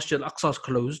know, Masjid Al-Aqsa is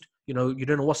closed. You know, you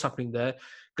don't know what's happening there.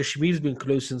 Kashmir's been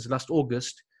closed since last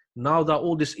August. Now that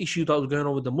all this issue that was going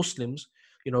on with the Muslims,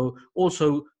 you know,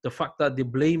 also the fact that they're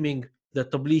blaming the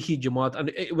Tablighi Jamaat,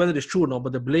 and whether it's true or not,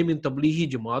 but they're blaming Tablighi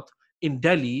Jamaat in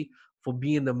Delhi for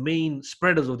being the main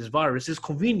spreaders of this virus is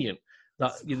convenient.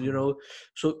 That, you know,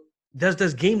 so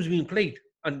there's games being played.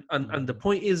 And the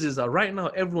point is that right now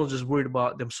everyone's just worried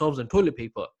about themselves and toilet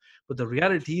paper. But the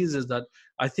reality is that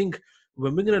I think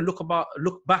when we're going to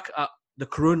look back at the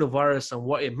coronavirus and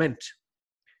what it meant,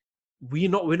 we're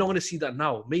not going to see that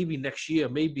now. Maybe next year,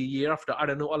 maybe year after. I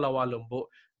don't know, Allah Alam. But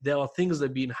there are things that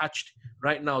are being hatched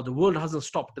right now. The world hasn't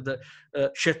stopped. The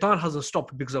shaitan hasn't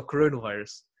stopped because of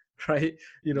coronavirus, right?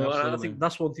 You know, I think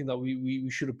that's one thing that we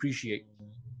should appreciate.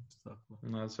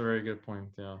 No, that's a very good point.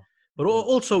 Yeah. But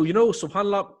also, you know,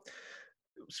 subhanAllah,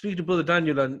 speaking to Brother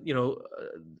Daniel, and, you know,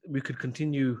 we could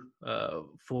continue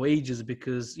for ages,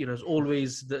 because, you know, as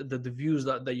always, the views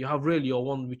that you have really are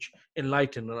one which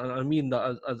enlighten. And I mean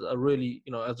that as a really,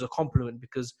 you know, as a compliment,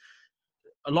 because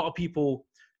a lot of people,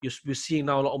 we're seeing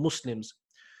now a lot of Muslims,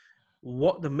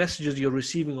 what the messages you're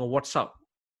receiving on WhatsApp,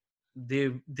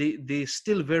 they're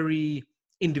still very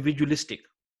individualistic.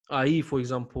 I.e., for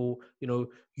example, you know,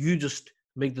 you just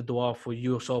make the dua for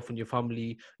yourself and your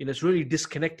family. You know, it's really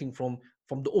disconnecting from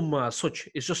the ummah as such.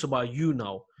 It's just about you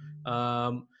now.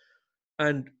 And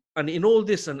in all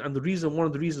this, and one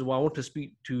of the reasons why I want to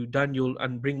speak to Daniel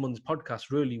and bring him on this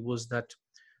podcast really was that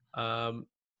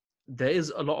there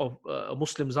is a lot of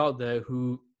Muslims out there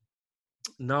who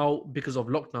now, because of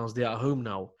lockdowns, they're at home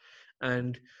now,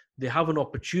 and they have an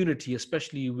opportunity,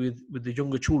 especially with the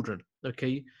younger children.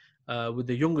 Okay. With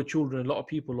the younger children, a lot of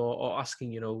people are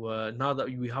asking, you know, now that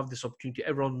we have this opportunity,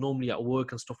 everyone normally at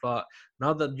work and stuff like that,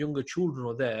 now that younger children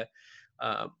are there,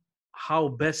 how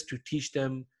best to teach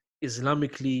them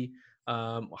Islamically,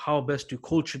 how best to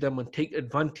culture them and take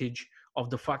advantage of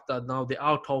the fact that now they're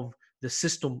out of the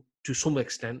system to some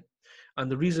extent. And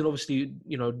the reason, obviously,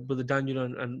 you know, Brother Daniel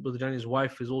and Brother Daniel's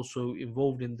wife is also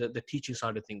involved in the teaching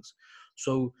side of things.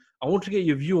 So I want to get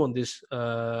your view on this,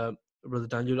 Brother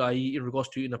Daniel, i.e. in regards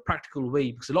to in a practical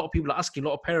way, because a lot of people are asking, a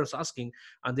lot of parents are asking,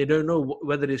 and they don't know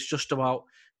whether it's just about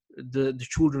the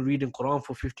children reading Quran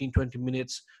for 15, 20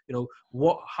 minutes. You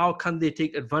know, how can they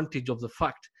take advantage of the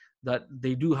fact that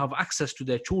they do have access to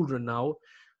their children now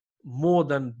more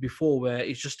than before, where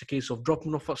it's just a case of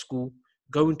dropping off at school,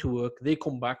 going to work, they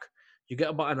come back, you get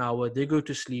about an hour, they go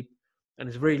to sleep, and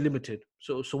it's very limited.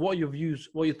 So what are your views,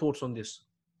 what are your thoughts on this?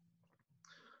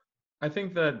 I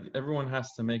think that everyone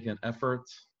has to make an effort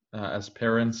as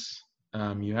parents.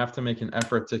 You have to make an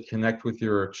effort to connect with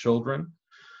your children.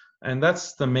 And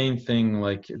that's the main thing,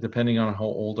 like depending on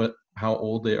how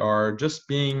old they are, just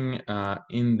being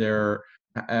in their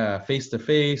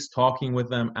face-to-face, talking with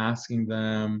them, asking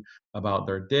them about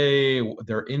their day,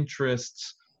 their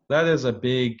interests. That is a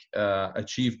big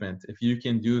achievement. If you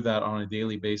can do that on a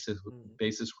daily basis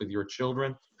with your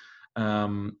children,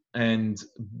 and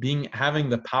having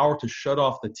the power to shut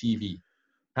off the TV,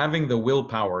 having the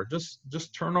willpower,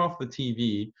 just turn off the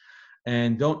TV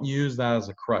and don't use that as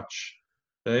a crutch.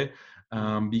 Okay.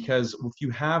 Because if you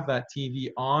have that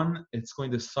TV on, it's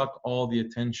going to suck all the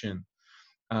attention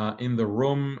in the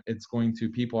room. It's going to,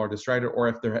 people are distracted, or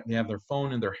if they have their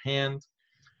phone in their hand,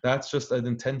 that's just an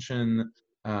attention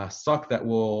suck that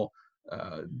will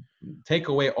take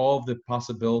away all of the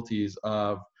possibilities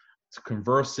of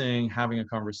conversing, having a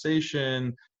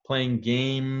conversation, playing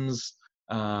games,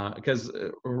 because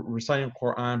reciting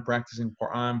Quran, practicing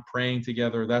Quran, praying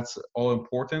together, that's all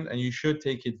important. And you should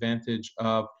take advantage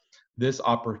of this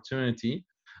opportunity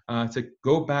to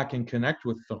go back and connect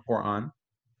with the Quran.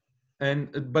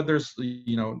 But there's,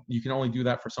 you know, you can only do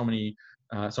that for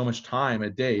so much time a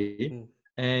day.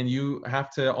 And you have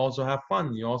to also have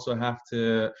fun. You also have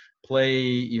to play.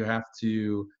 You have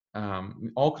to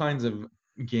all kinds of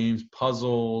games,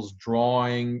 puzzles,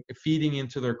 drawing, feeding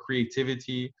into their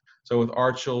creativity. So with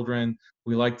our children,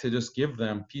 we like to just give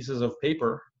them pieces of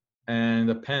paper and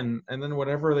a pen, and then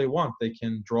whatever they want, they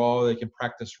can draw, they can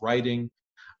practice writing.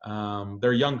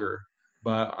 They're younger,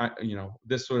 but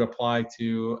this would apply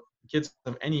to kids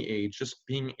of any age, just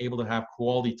being able to have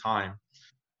quality time.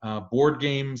 Board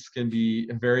games can be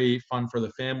very fun for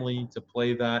the family to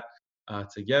play that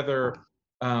together.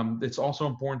 It's also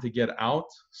important to get out.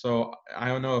 So I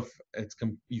don't know if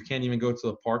you can't even go to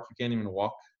the park. You can't even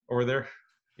walk over there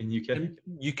in UK. And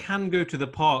you can go to the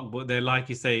park, but they're, like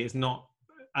you say, it's not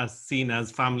as seen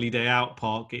as family day out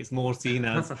park. It's more seen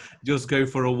as just go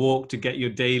for a walk to get your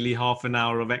daily half an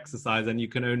hour of exercise, and you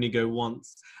can only go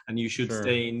once, and you should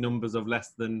stay in numbers of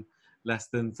less than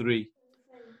 3.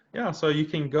 Yeah, so you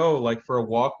can go like for a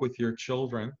walk with your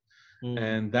children,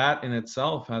 and that in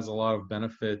itself has a lot of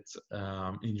benefits,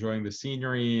 enjoying the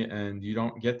scenery, and you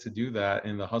don't get to do that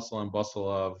in the hustle and bustle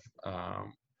of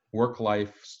work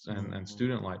life and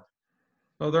student life.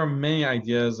 So there are many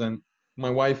ideas, and my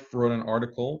wife wrote an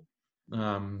article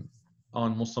on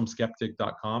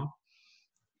muslimskeptic.com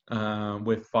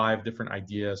with 5 different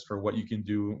ideas for what you can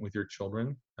do with your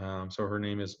children. So her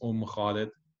name is Khalid,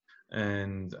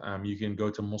 and you can go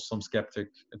to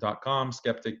muslimskeptic.com,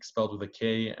 skeptic spelled with a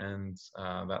K, and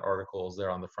that article is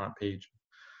there on the front page.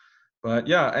 But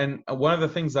yeah, and one of the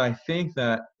things I think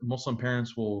that Muslim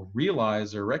parents will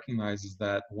realize or recognize is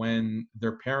that when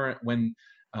their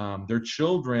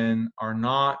children are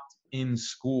not in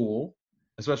school,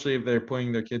 especially if they're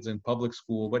putting their kids in public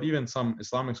school, but even some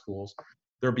Islamic schools,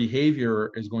 their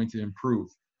behavior is going to improve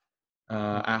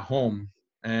at home.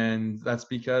 And that's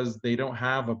because they don't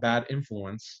have a bad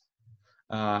influence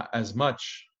as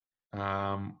much,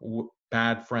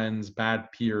 bad friends, bad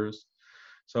peers.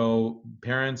 So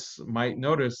parents might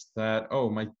notice that, oh,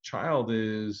 my child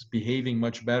is behaving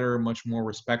much better, much more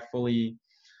respectfully.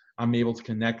 I'm able to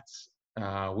connect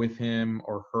with him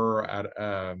or her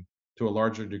to a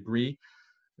larger degree.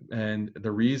 And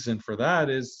the reason for that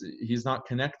is he's not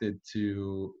connected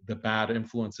to the bad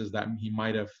influences that he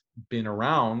might have been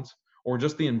around, or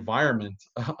just the environment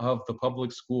of the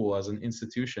public school as an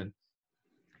institution.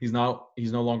 He's no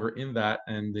longer in that,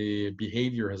 and the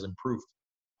behavior has improved.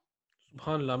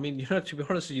 SubhanAllah. I mean, to be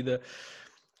honest with you,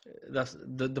 that's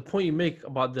the point you make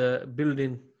about the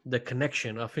building the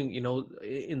connection. I think,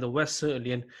 in the West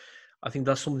certainly, and I think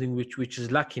that's something which is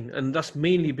lacking, and that's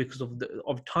mainly because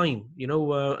of time.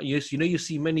 You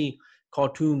see many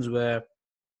cartoons where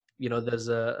there's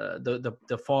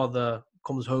the father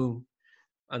comes home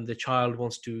and the child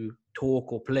wants to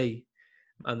talk or play,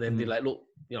 and then they're like, look,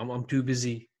 I'm too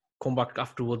busy, come back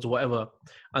afterwards or whatever.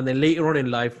 And then later on in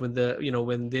life, when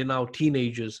when they're now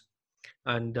teenagers,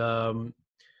 and the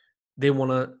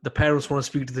parents want to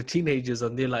speak to the teenagers,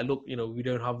 and they're like, look, we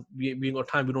ain't got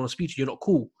time, we don't want to speak to you, you're not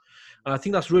cool. And I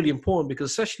think that's really important, because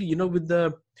especially with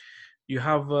you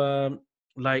have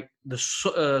like the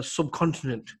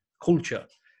subcontinent culture,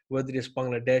 whether it's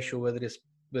Bangladesh or whether it's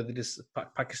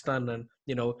Pakistan, and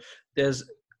there's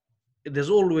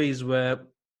always where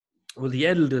the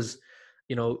elders,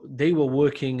 they were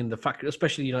working in the factory,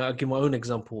 especially, I'll give my own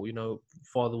example.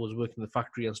 Father was working in the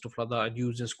factory and stuff like that, and he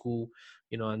was in school,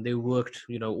 and they worked,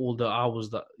 all the hours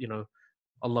that,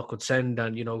 Allah could send.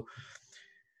 And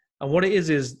what it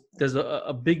is there's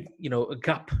a big, a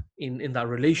gap in that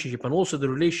relationship. And also the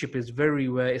relationship is very,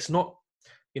 where it's not,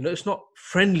 it's not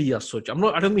friendly as such. I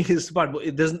don't mean it's bad,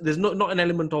 but there's not an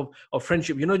element of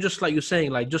friendship, just like you're saying,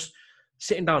 like just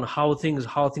sitting down, how things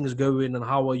going, and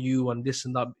how are you, and this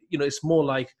and that. It's more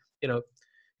like, go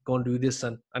and do this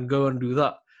and go and do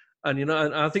that. And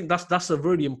and I think that's a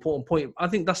really important point. I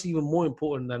think that's even more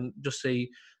important than just say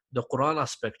the Quran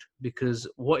aspect, because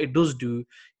what it does do,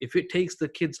 if it takes the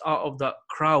kids out of that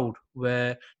crowd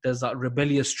where there's that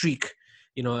rebellious streak,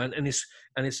 and it's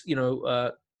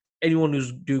anyone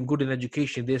who's doing good in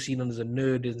education, they're seen as a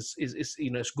nerd. It's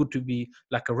good to be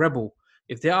like a rebel.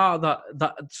 If they are that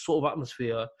sort of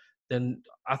atmosphere, then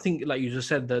I think, like you just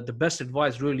said, the best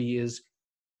advice really is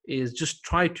just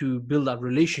try to build that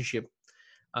relationship.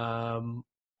 And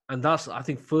that's, I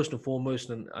think, first and foremost,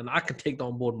 and I can take that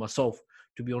on board myself,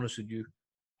 to be honest with you.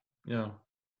 Yeah.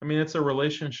 I mean, it's a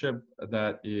relationship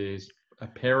that is a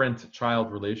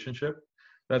parent-child relationship.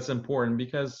 That's important,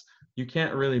 because you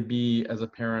can't really be, as a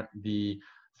parent, the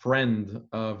friend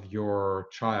of your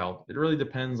child. It really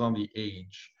depends on the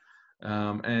age.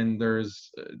 And there's,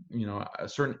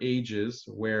 certain ages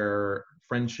where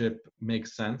friendship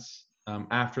makes sense.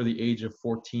 After the age of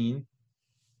 14,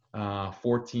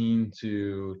 14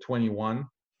 to 21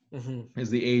 is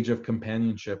the age of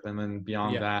companionship. And then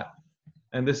beyond that,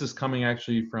 and this is coming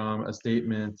actually from a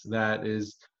statement that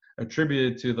is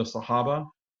attributed to the Sahaba,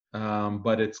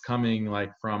 but it's coming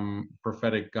like from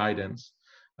prophetic guidance.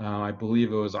 I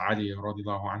believe it was Ali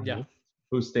radiallahu anhu,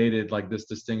 who stated like this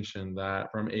distinction,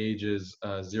 that from ages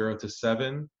 0 to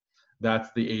 7, that's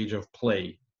the age of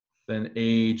play. Then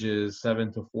ages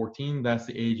 7 to 14, that's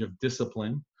the age of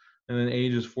discipline. And then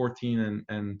ages 14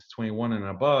 and 21 and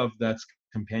above, that's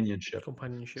companionship.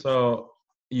 So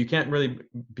you can't really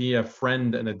be a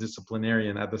friend and a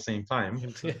disciplinarian at the same time.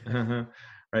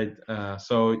 Right?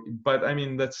 But I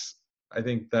mean, I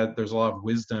think that there's a lot of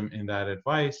wisdom in that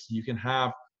advice. You can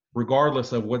have,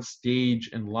 regardless of what stage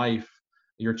in life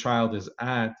your child is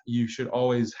at, you should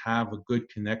always have a good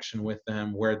connection with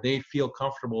them, where they feel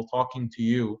comfortable talking to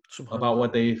you about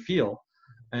what they feel.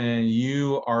 and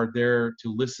you are there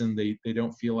to listen, they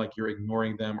don't feel like you're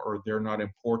ignoring them or they're not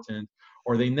important,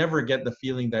 or they never get the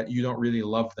feeling that you don't really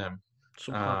love them.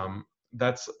 Subhanallah.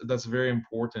 That's very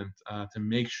important, to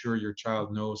make sure your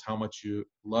child knows how much you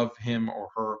love him or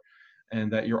her,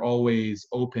 and that you're always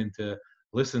open to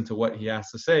listen to what he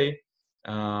has to say.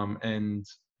 And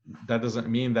that doesn't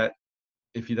mean that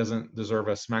if he doesn't deserve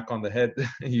a smack on the head,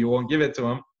 you won't give it to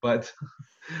him, but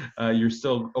you're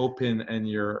still open and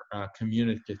you're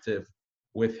communicative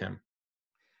with him.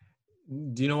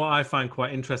 Do you know what I find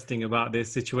quite interesting about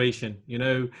this situation?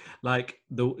 Like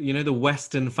the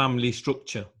Western family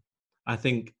structure. I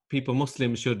think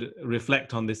Muslims should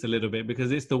reflect on this a little bit,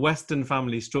 because it's the Western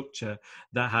family structure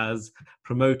that has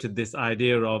promoted this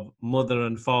idea of mother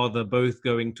and father both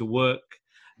going to work,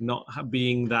 not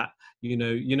being that,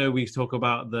 we talk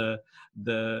about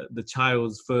the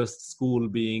child's first school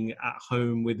being at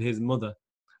home with his mother.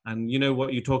 And you know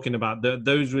what you're talking about,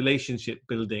 those relationship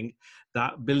building,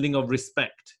 that building of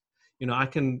respect. I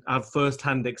can have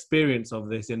first-hand experience of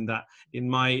this, in that in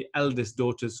my eldest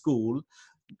daughter's school,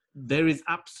 there is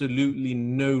absolutely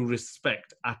no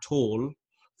respect at all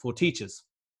for teachers.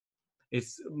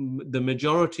 It's the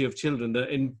majority of children. The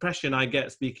impression I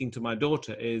get speaking to my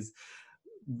daughter is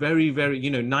very, very,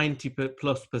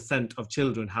 90+% of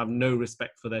children have no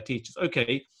respect for their teachers.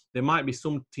 Okay, there might be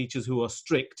some teachers who are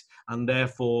strict and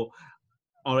therefore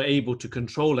are able to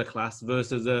control a class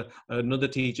versus another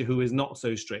teacher who is not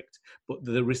so strict, but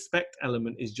the respect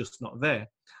element is just not there.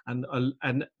 And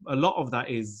a lot of that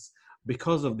is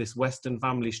because of this Western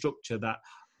family structure, that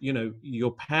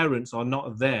your parents are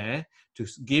not there to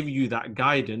give you that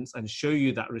guidance and show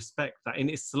you that respect. That in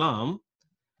Islam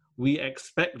we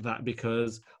expect that,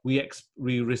 because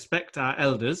we respect our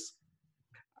elders.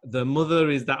 The mother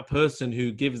is that person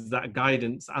who gives that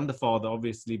guidance, and the father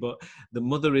obviously, but the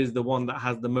mother is the one that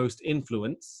has the most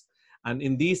influence. And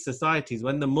in these societies,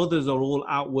 when the mothers are all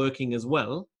out working as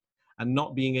well and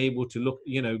not being able to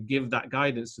give that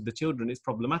guidance to the children, it's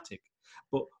problematic.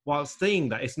 But while saying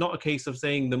that, it's not a case of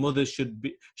saying the mothers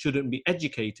shouldn't be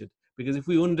educated, because if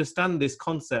we understand this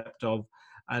concept of,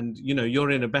 and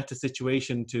you're in a better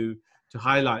situation to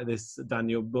highlight this,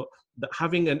 Daniel, but that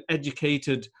having an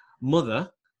educated mother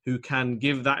who can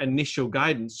give that initial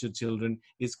guidance to children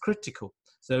is critical.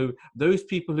 So those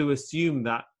people who assume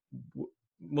that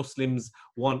Muslims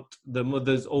want the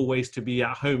mothers always to be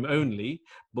at home only,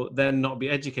 but then not be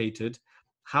educated,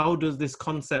 how does this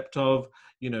concept of,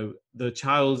 the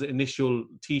child's initial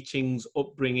teachings,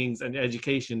 upbringings, and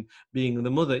education being the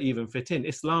mother even fit in?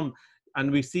 Islam, and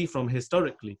we see from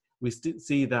historically, we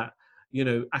see that,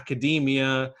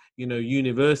 academia,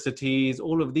 universities,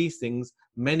 all of these things,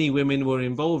 many women were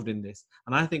involved in this.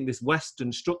 And I think this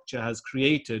Western structure has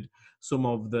created some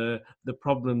of the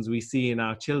problems we see in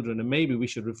our children. And maybe we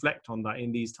should reflect on that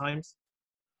in these times.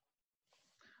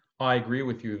 I agree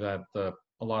with you that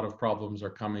a lot of problems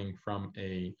are coming from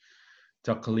a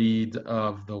taqleed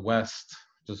of the West,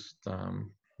 just,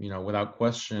 without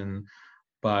question.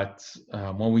 But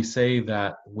when we say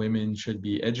that women should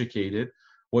be educated,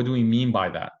 what do we mean by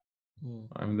that?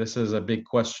 I mean, this is a big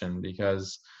question,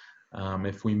 because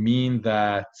if we mean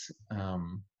that,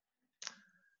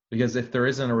 because if there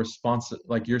isn't a response,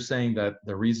 like you're saying that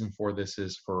the reason for this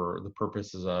is for the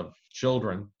purposes of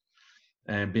children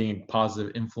and being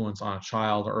positive influence on a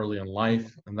child early in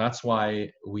life, and that's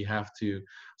why we have to.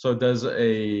 So does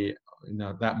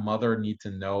that mother need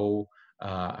to know,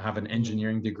 have an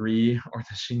engineering degree, or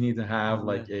does she need to have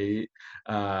like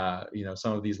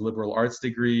some of these liberal arts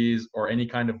degrees or any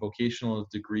kind of vocational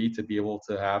degree to be able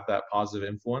to have that positive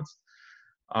influence?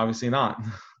 Obviously not.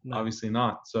 No. Obviously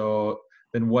not. So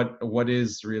then what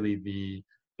is really the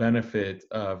benefit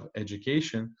of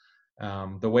education?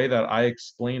 The way that I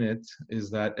explain it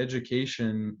is that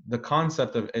education, the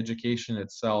concept of education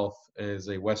itself, is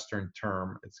a Western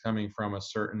term. It's coming from a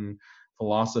certain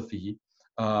philosophy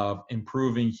of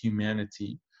improving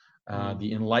humanity.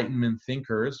 The Enlightenment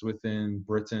thinkers within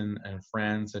Britain and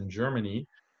France and Germany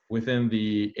within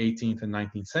the 18th and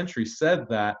 19th century said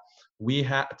that we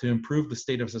have to improve the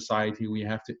state of society. We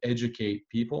have to educate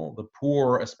people, the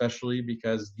poor especially,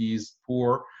 because these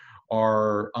poor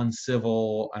are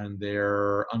uncivil and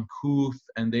they're uncouth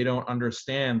and they don't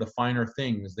understand the finer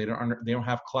things. They don't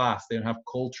have class. They don't have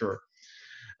culture.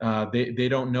 They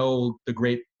don't know the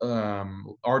great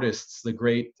artists, the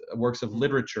great works of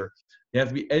literature. They have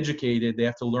to be educated. They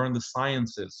have to learn the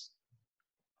sciences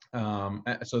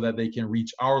so that they can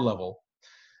reach our level.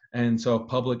 And so a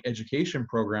public education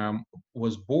program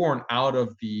was born out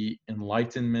of the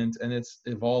Enlightenment, and it's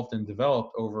evolved and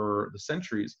developed over the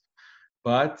centuries.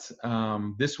 But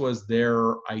this was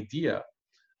their idea.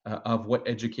 of what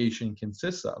education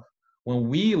consists of. When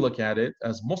we look at it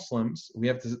as Muslims, we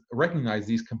have to recognize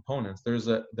these components. There's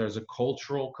a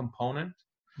cultural component,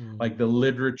 like the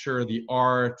literature, the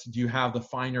art. Do you have the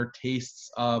finer tastes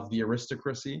of the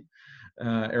aristocracy?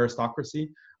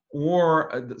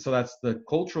 Or so that's the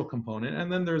cultural component,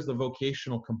 and then there's the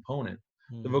vocational component.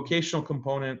 The vocational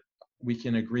component, we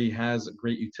can agree, has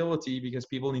great utility because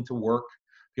people need to work,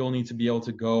 people need to be able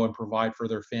to go and provide for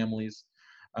their families,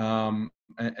 and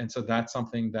so that's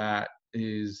something that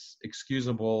is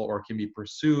excusable or can be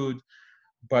pursued.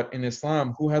 But in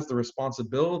Islam, who has the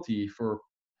responsibility for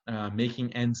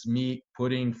making ends meet,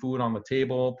 putting food on the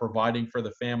table, providing for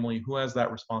the family? Who has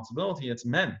that responsibility? It's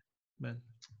men.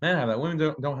 Men have that.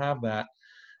 Women don't have that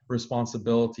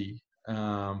responsibility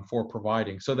for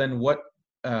providing. So then what,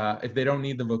 if they don't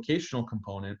need the vocational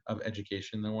component of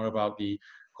education, then what about the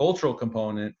cultural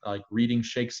component, like reading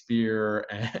Shakespeare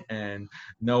and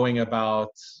knowing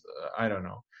about, I don't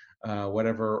know,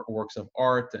 whatever works of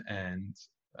art and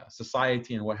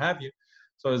society and what have you?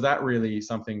 So is that really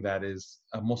something that is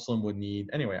a Muslim would need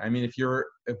anyway? I mean, if you're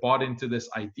bought into this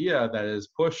idea that is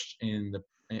pushed in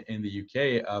the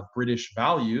UK of British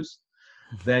values,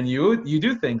 then you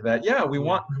do think that, yeah, we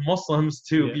want Muslims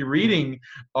to be reading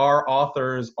our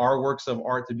authors, our works of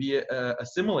art, to be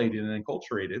assimilated and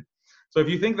enculturated. So if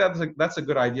you think that's a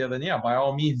good idea, then yeah, by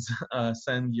all means,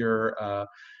 send your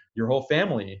whole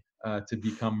family to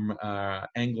become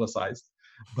anglicized.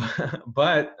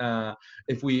 But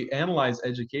if we analyze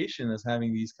education as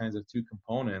having these kinds of two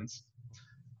components,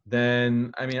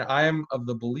 then I mean, I am of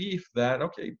the belief that,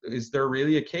 okay, is there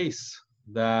really a case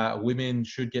that women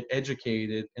should get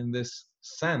educated in this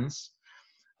sense?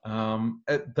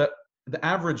 The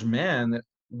average man,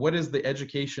 what is the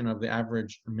education of the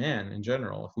average man in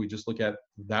general? If we just look at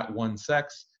that one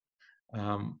sex,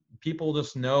 people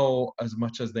just know as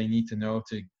much as they need to know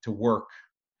to work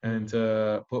and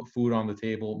to put food on the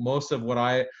table. Most of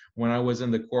what when I was in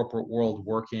the corporate world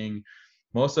working,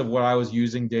 most of what I was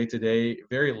using day to day,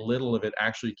 very little of it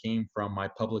actually came from my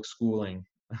public schooling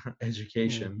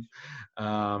education.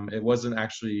 It wasn't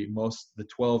actually the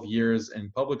 12 years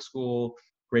in public school,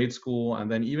 grade school,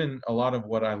 and then even a lot of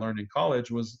what I learned in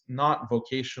college was not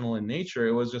vocational in nature.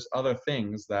 It was just other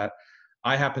things that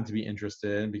I happen to be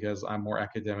interested in because I'm more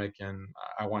academic and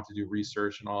I want to do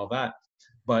research and all of that.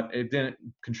 But it didn't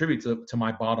contribute to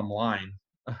my bottom line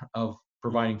of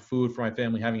providing food for my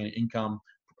family, having an income,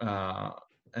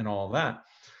 and all of that.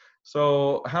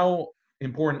 So how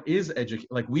important is education?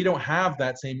 Like, we don't have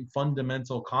that same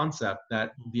fundamental concept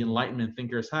that the Enlightenment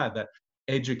thinkers had, that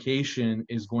education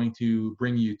is going to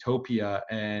bring utopia,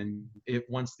 and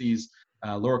once these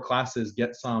lower classes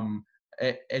get some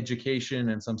education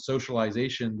and some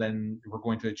socialization, then we're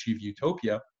going to achieve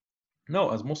utopia.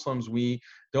 No, as Muslims, we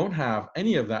don't have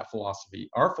any of that philosophy.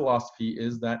 Our philosophy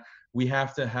is that we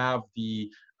have to have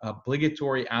the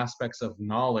obligatory aspects of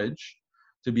knowledge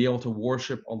to be able to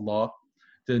worship Allah,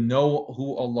 to know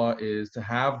who Allah is,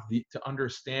 to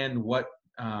understand what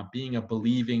being a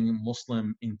believing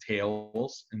Muslim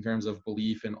entails in terms of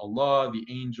belief in Allah, the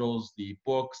angels, the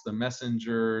books, the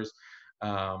messengers,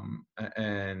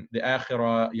 and the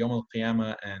Akhirah, Yawm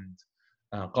al-Qiyamah, and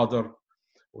Qadr.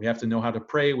 We have to know how to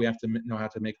pray. We have to know how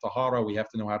to make tahara. We have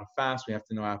to know how to fast. We have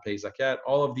to know how to pay zakat.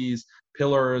 All of these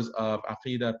pillars of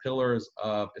aqidah, pillars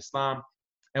of Islam.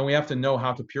 And we have to know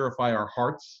how to purify our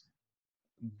hearts.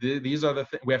 These are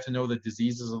we have to know the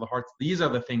diseases of the heart. These are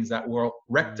the things that will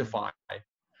rectify.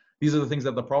 These are the things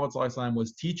that the Prophet ﷺ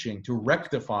was teaching to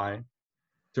rectify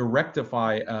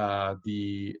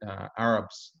the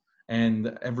Arabs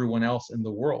and everyone else in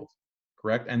the world,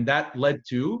 correct? And that led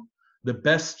to the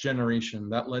best generation,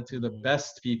 that led to the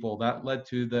best people, that led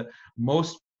to the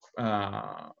most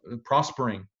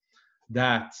prospering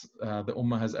that the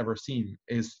Ummah has ever seen,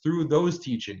 is through those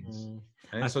teachings.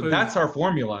 Okay? So that's our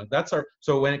formula.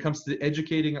 So when it comes to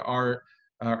educating our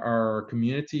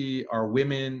community, our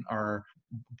women, our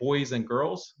boys and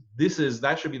girls,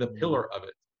 that should be the pillar of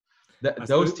it.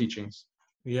 Those teachings.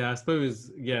 Yeah, I suppose,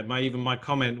 my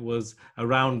comment was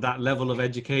around that level of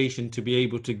education to be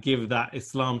able to give that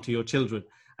Islam to your children.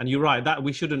 And you're right, that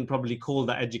we shouldn't probably call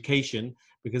that education,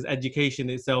 because education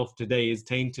itself today is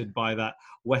tainted by that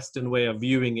Western way of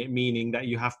viewing it, meaning that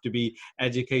you have to be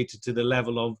educated to the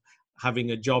level of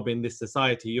having a job in this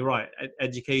society. You're right,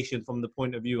 education from the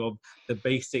point of view of the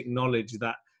basic knowledge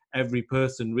that every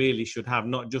person really should have,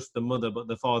 not just the mother, but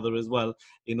the father as well,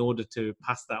 in order to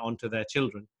pass that on to their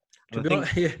children.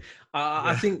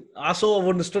 I think I sort of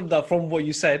understood that from what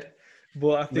you said,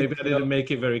 but I think maybe I didn't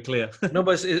make it very clear. No,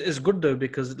 but it's good though,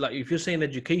 because like if you're saying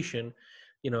education,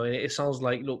 it sounds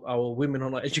like, look, our women are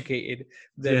not educated,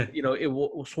 then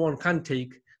someone can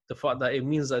take the fact that it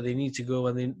means that they need to go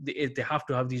and they have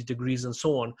to have these degrees and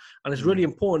so on. And it's really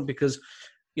important because,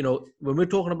 when we're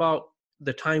talking about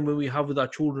the time when we have with our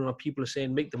children, or people are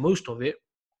saying make the most of it,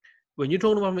 when you're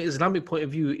talking about an Islamic point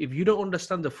of view, if you don't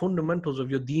understand the fundamentals of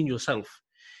your deen yourself,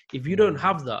 if you don't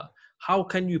have that, how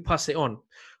can you pass it on?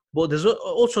 But there's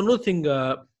also another thing,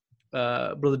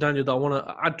 Brother Daniel, that I want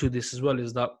to add to this as well,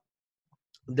 is that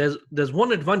there's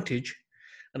one advantage,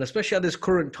 and especially at this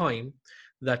current time,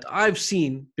 that I've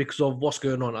seen because of what's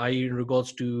going on, i.e. in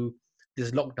regards to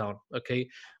this lockdown, okay?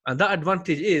 And that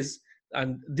advantage is,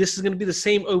 and this is going to be the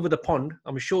same over the pond,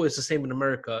 I'm sure it's the same in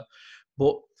America,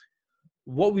 but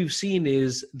what we've seen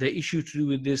is the issue to do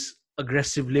with this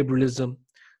aggressive liberalism.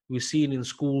 We've seen in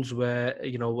schools where,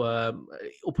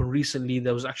 open recently,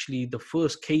 there was actually the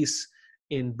first case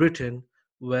in Britain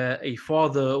where a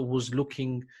father was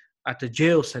looking at a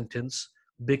jail sentence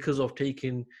because of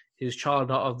taking his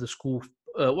child out of the school.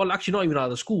 Well, actually not even out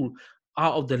of the school,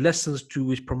 out of the lessons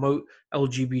which promote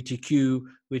LGBTQ,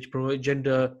 which promote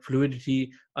gender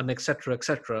fluidity, and etc.,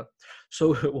 etc.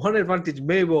 So one advantage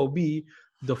may well be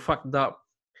the fact that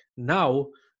now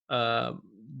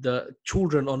the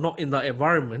children are not in that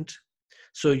environment.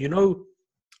 So,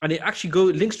 and it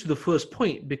actually links to the first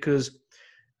point, because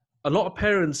a lot of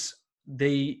parents,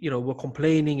 they, were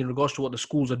complaining in regards to what the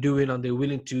schools are doing, and they're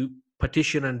willing to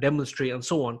petition and demonstrate and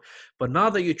so on. But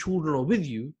now that your children are with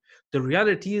you, the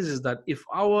reality is that if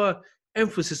our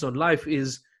emphasis on life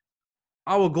is,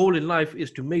 our goal in life is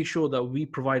to make sure that we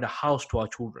provide a house to our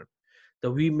children,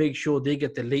 that we make sure they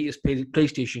get the latest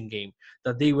PlayStation game,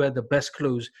 that they wear the best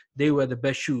clothes, they wear the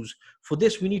best shoes. For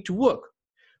this, we need to work.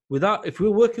 If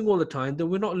we're working all the time, then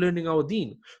we're not learning our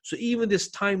deen. So even this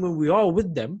time when we are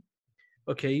with them,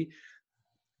 okay,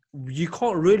 you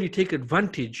can't really take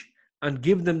advantage and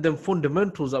give them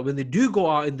fundamentals that when they do go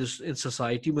out in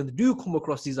society, when they do come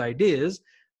across these ideas,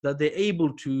 that they're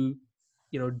able to,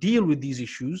 deal with these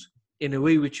issues in a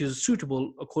way which is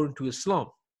suitable according to Islam.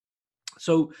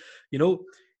 So,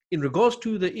 in regards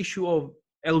to the issue of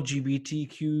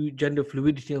LGBTQ, gender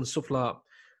fluidity and stuff like that,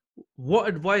 what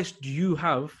advice do you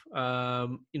have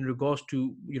in regards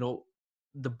to,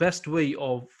 the best way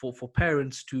for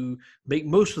parents to make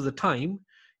most of the time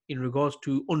in regards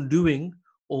to undoing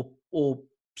or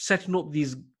setting up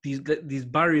these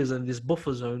barriers and this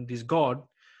buffer zone, this guard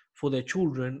for their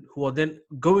children who are then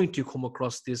going to come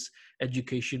across this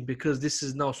education, because this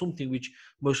is now something which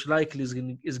most likely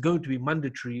is going to be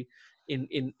mandatory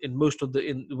in most of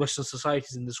in Western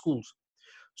societies in the schools.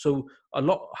 So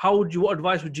what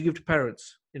advice would you give to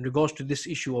parents in regards to this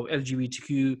issue of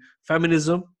LGBTQ,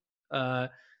 feminism, all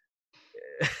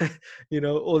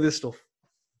this stuff?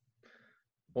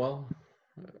 Well,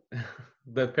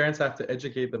 the parents have to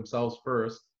educate themselves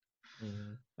first,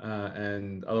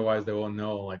 and otherwise they won't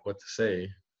know what to say.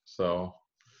 So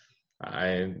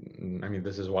I mean,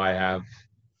 this is why I have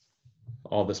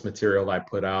all this material I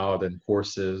put out and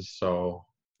courses, so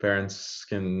parents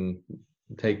can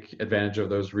take advantage of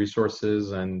those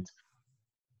resources and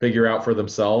figure out for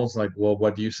themselves, well,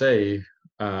 what do you say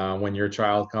when your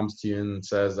child comes to you and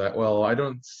says that, well, I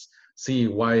don't see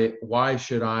why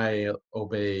should I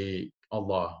obey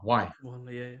Allah? Why? Well,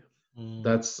 yeah.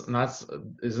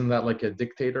 Isn't that like a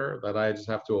dictator that I just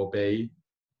have to obey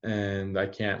and I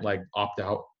can't opt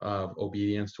out of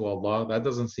obedience to Allah? That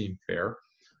doesn't seem fair.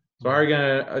 So how are you going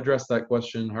to address that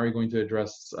question? How are you going to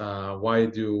address why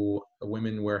do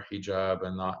women wear hijab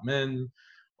and not men?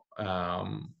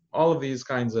 All of these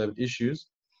kinds of issues.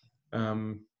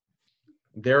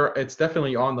 It's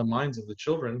definitely on the minds of the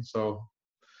children. So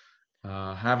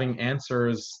having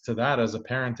answers to that as a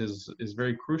parent is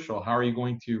very crucial. How are you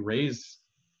going to raise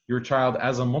your child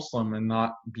as a Muslim and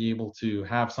not be able to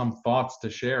have some thoughts to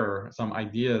share, some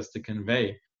ideas to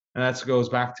convey? And that goes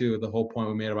back to the whole point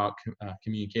we made about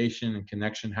communication and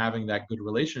connection, having that good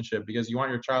relationship, because you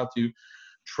want your child to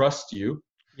trust you,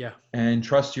 and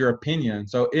trust your opinion.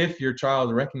 So if your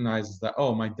child recognizes that,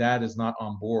 oh, my dad is not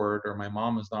on board or my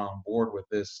mom is not on board with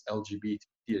this LGBT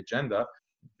agenda,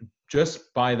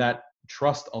 just by that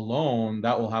trust alone,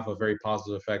 that will have a very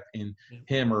positive effect in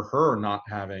him or her not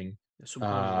having,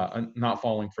 not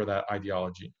falling for that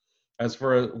ideology. As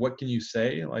for what can you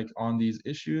say on these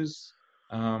issues,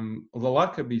 a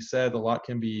lot could be said, a lot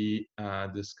can be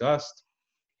discussed,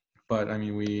 but I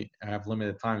mean, we have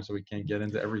limited time, so we can't get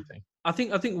into everything. I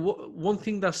think one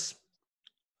thing that's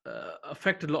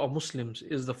affected a lot of Muslims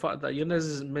is the fact that there's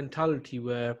this mentality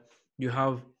where you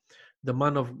have the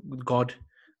man of God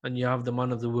and you have the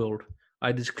man of the world.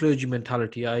 This clergy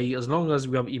mentality. As long as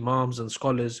we have imams and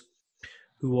scholars,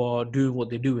 who are doing what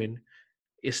they're doing,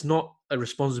 it's not a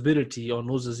responsibility on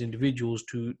us as individuals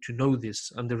to know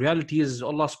this. And the reality is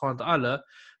Allah subhanahu wa ta'ala,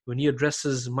 when he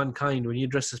addresses mankind, when he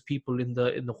addresses people in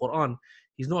the Quran,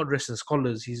 he's not addressing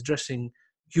scholars, he's addressing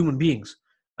human beings.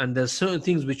 And there's certain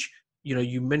things which,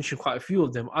 you mentioned quite a few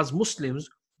of them. As Muslims,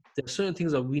 there are certain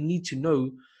things that we need to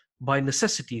know by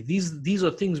necessity. These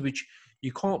are things which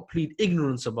you can't plead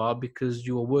ignorance about because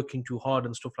you are working too hard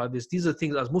and stuff like this. These are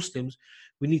things as Muslims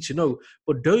we need to know.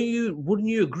 But wouldn't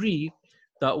you agree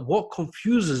that what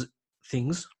confuses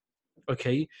things,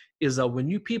 okay, is that when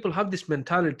you people have this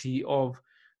mentality of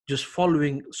just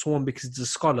following someone because it's a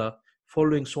scholar,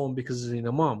 following someone because it's an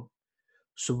imam.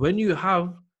 So when you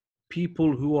have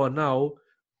people who are now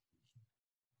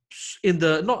in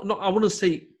the not I want to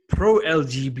say pro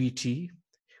LGBT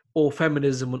or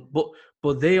feminism,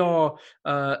 but they are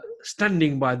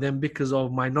standing by them because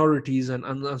of minorities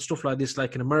and stuff like this,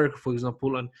 like in America, for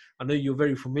example. And I know you're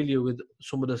very familiar with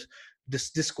some of this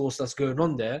discourse that's going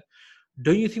on there.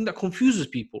 Don't you think that confuses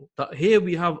people? That here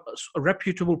we have a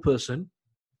reputable person,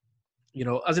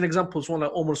 as an example, someone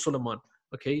like Omar Suleiman,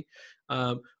 okay,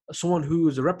 someone who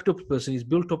is a reputable person. He's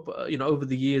built up, over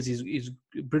the years. He's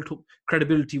built up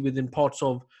credibility within parts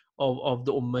of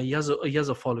the Ummah. He has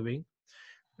a following.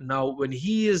 Now, when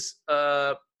he is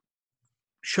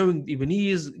when he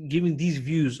is giving these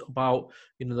views about,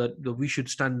 that we should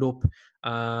stand up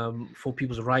for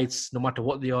people's rights, no matter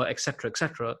what they are, etc.,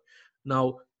 etc.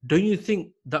 Now, don't you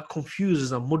think that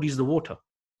confuses and muddies the water?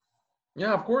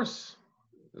 Yeah, of course.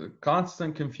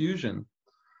 Constant confusion.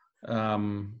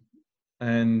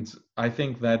 And I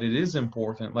think that it is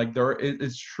important. Like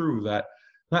it's true that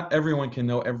not everyone can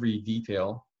know every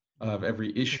detail of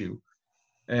every issue.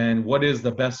 And what is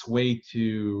the best way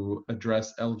to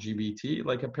address LGBT?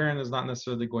 Like a parent is not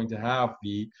necessarily going to have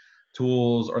the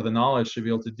tools or the knowledge to be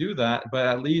able to do that, but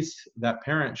at least that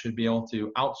parent should be able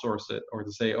to outsource it, or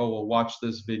to say, oh, well, watch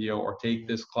this video or take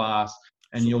this class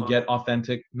and you'll get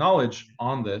authentic knowledge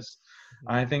on this.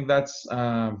 I think that's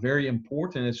very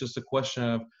important. It's just a question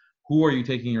of who are you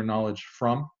taking your knowledge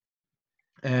from,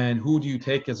 and who do you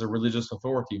take as a religious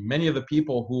authority? Many of the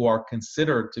people who are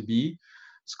considered to be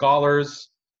scholars,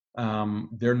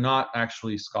 they're not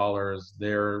actually scholars.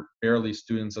 They're barely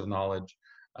students of knowledge.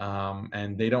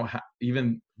 And they don't have,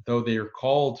 even though they are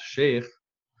called sheikh,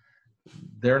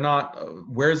 they're not,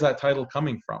 where's that title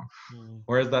coming from?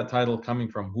 Where's that title coming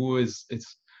from? Who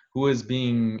is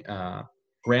being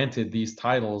granted these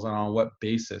titles, and on what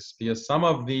basis? Because some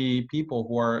of the people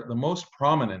who are the most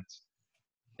prominent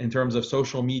in terms of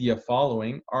social media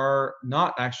following are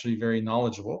not actually very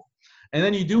knowledgeable. And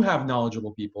then you do have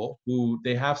knowledgeable people who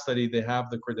they have studied, they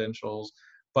have the credentials,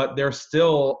 but they're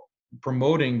still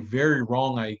promoting very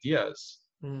wrong ideas.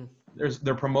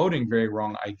 They're promoting very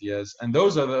wrong ideas, and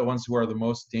those are the ones who are the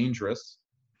most dangerous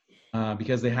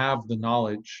because they have the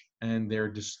knowledge and they're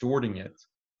distorting it.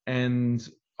 And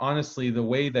honestly, the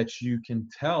way that you can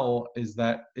tell is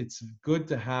that it's good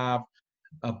to have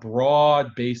a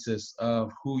broad basis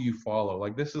of who you follow.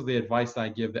 Like, this is the advice that I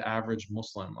give the average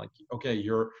Muslim. Like, okay,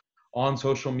 you're on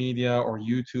social media or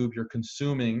YouTube, you're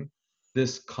consuming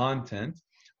this content,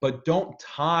 but don't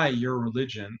tie your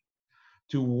religion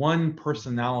to one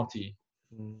personality,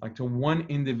 like to one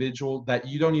individual that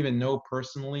you don't even know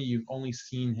personally. You've only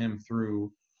seen him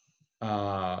through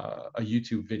a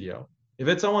YouTube video. If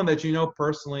it's someone that you know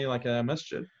personally, like a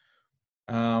masjid,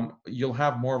 you'll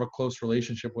have more of a close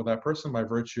relationship with that person by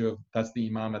virtue of that's the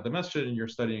imam at the masjid and you're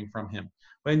studying from him.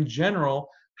 But in general,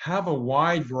 have a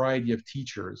wide variety of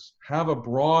teachers, have a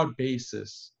broad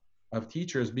basis of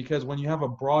teachers, because when you have a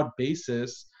broad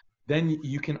basis, then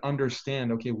you can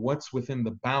understand, okay, what's within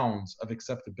the bounds of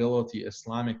acceptability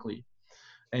Islamically,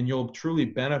 and you'll truly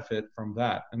benefit from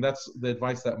that. And that's the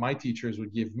advice that my teachers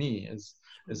would give me, is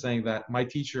saying that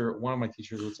one of my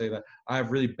teachers would say that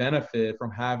I've really benefited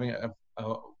from having a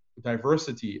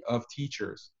diversity of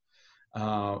teachers,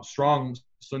 strong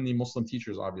Sunni Muslim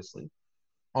teachers, obviously,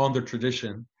 on their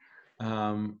tradition,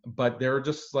 but they're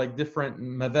just like different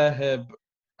madhahib,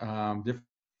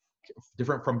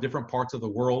 different from different parts of the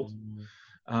world.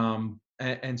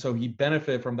 And so he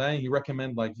benefited from that, and he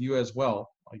recommended, like, you as well,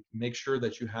 like, make sure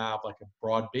that you have like a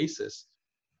broad basis.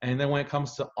 And then when it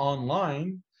comes to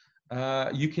online,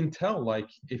 you can tell, like,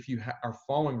 if you are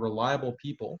following reliable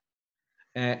people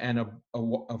and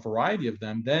a variety of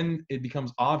them, then it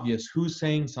becomes obvious who's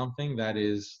saying something that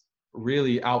is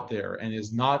really out there and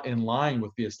is not in line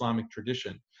with the Islamic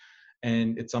tradition,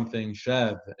 and it's something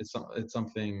shadh, it's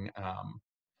something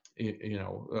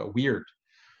weird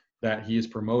that he is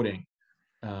promoting.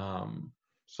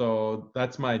 So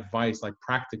that's my advice, like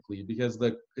practically, because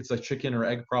it's a chicken or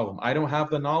egg problem. I don't have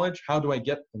the knowledge. How do I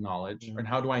get the knowledge? And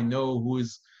how do I know who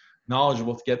is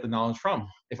knowledgeable to get the knowledge from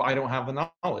if I don't have the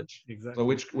knowledge? Exactly. So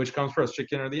which comes first,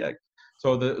 chicken or the egg?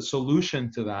 So the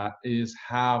solution to that is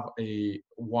have a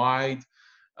wide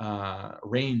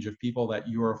range of people that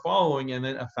you are following, and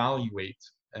then evaluate.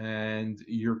 And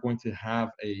you're going to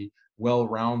have a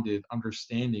well-rounded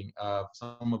understanding of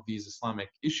some of these Islamic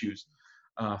issues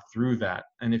through that.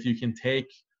 And if you can take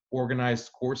organized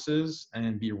courses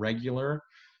and be regular,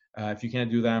 if you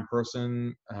can't do that in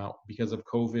person because of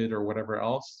COVID or whatever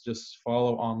else, just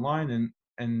follow online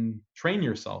and train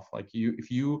yourself. Like if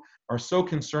you are so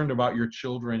concerned about your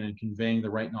children and conveying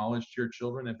the right knowledge to your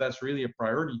children, if that's really a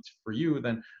priority for you,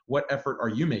 then what effort are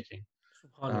you making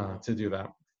to do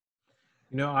that?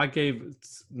 You know, I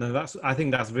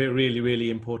think that's really,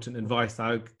 really important advice.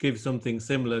 I give something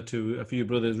similar to a few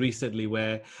brothers recently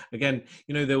where, again,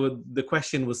 you know, the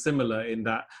question was similar in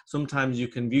that sometimes you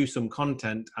can view some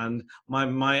content, and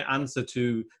my answer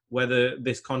to whether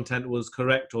this content was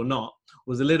correct or not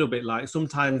was a little bit like,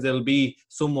 sometimes there'll be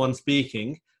someone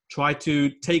speaking, try to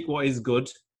take what is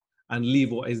good and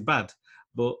leave what is bad.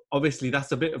 But obviously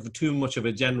that's a bit of too much of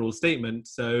a general statement.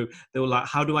 So they were like,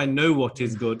 how do I know what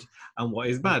is good and what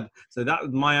is bad? So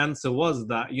that my answer was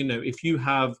that, you know, if you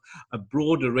have a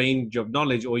broader range of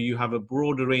knowledge, or you have a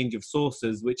broader range of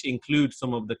sources, which include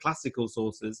some of the classical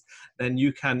sources, then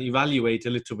you can evaluate a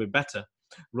little bit better.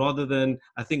 Rather than,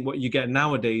 I think what you get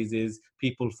nowadays is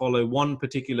people follow one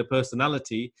particular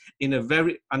personality in a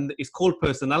and it's called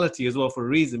personality as well for a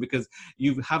reason, because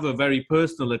you have a very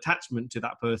personal attachment to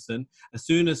that person. As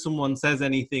soon as someone says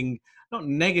anything, not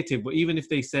negative, but even if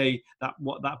they say that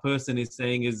what that person is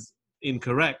saying is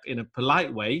incorrect in a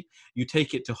polite way, you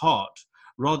take it to heart.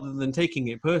 Rather than taking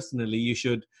it personally, you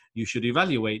should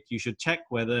evaluate, you should check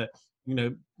whether, you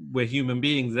know, we're human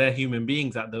beings, they're human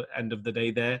beings at the end of the day,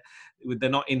 they're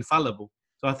not infallible.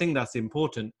 So I think that's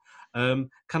important. Can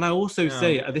I also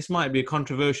say, this might be a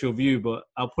controversial view, but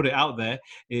I'll put it out there,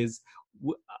 is,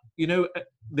 you know,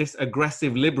 this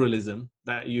aggressive liberalism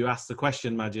that you asked the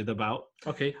question, Majid, about.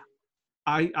 Okay.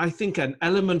 I think an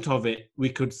element of it we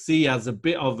could see as a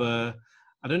bit of a,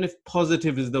 I don't know if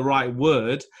positive is the right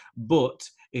word, but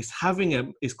it's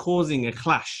causing a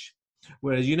clash.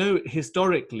 Whereas, you know,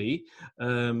 historically,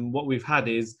 what we've had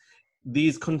is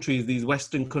these countries, these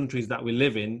Western countries that we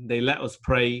live in, they let us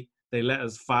pray, they let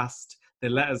us fast, they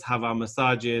let us have our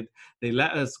masajid, they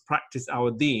let us practice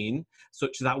our deen,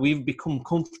 such that we've become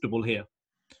comfortable here.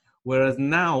 Whereas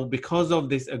now, because of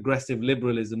this aggressive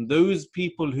liberalism, those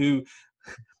people who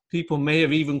people may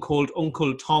have even called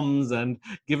Uncle Toms and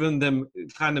given them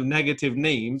kind of negative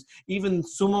names, even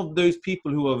some of those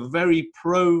people who are very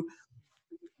pro-West,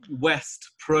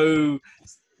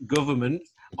 pro-government,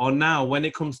 are now, when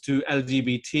it comes to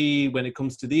LGBT, when it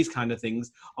comes to these kind of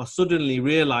things, are suddenly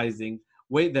realizing,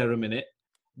 wait there a minute,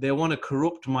 they want to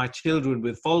corrupt my children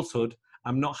with falsehood.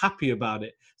 I'm not happy about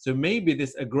it. So maybe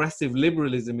this aggressive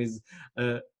liberalism is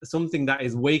something that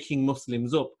is waking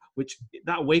Muslims up, which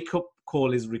that wake-up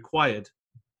call is required.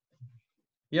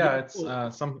 Yeah, it's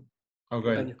some... Oh,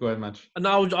 go ahead, Match. And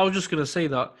I was just going to say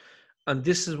that, and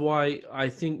this is why I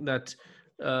think that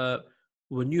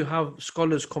when you have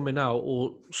scholars coming out,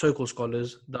 or so-called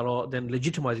scholars that are then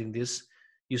legitimizing this,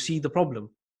 you see the problem.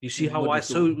 You see why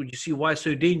it's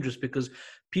so dangerous, because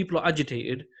people are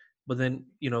agitated, but then,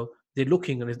 you know, they're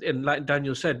looking, and like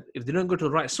Daniel said, if they don't go to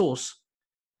the right source,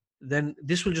 then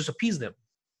this will just appease them.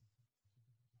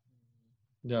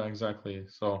 Yeah, exactly.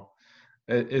 So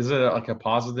is it like a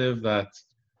positive that,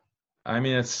 I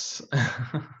mean, it's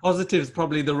positive is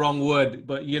probably the wrong word,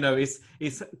 but, you know, it's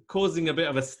causing a bit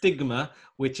of a stigma,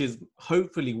 which is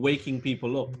hopefully waking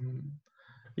people up.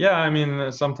 Yeah, I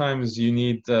mean, sometimes you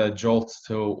need a jolt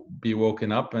to be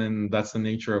woken up, and that's the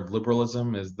nature of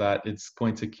liberalism, is that it's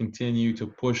going to continue to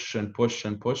push and push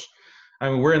and push. I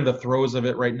mean, we're in the throes of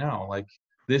it right now. Like,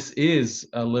 this is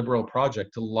a liberal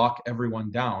project to lock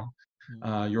everyone down.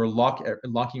 You're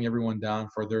locking everyone down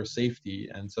for their safety,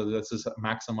 and so this is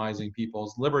maximizing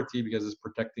people's liberty, because it's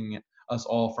protecting us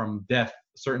all from death,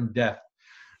 certain death.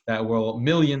 That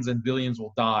millions and billions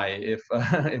will die if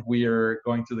we are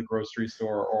going to the grocery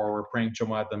store or we're praying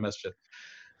Jummah at the masjid.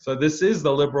 So this is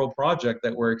the liberal project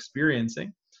that we're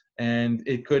experiencing, and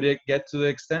it could get to the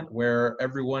extent where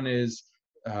everyone is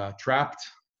trapped,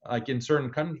 like in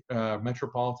certain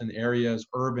metropolitan areas,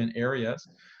 urban areas.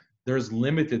 There's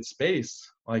limited space,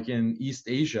 like in East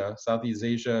Asia, Southeast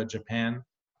Asia, Japan.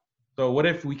 So what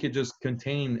if we could just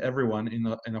contain everyone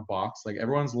in a box, like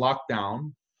everyone's locked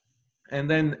down, and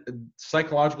then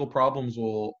psychological problems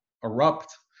will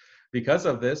erupt because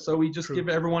of this. So we just give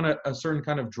everyone a certain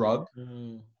kind of drug,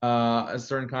 a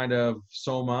certain kind of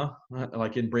soma,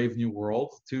 like in Brave New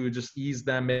World, to just ease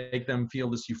them, make them feel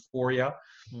this euphoria,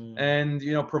 and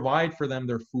provide for them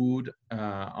their food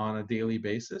on a daily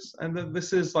basis. And then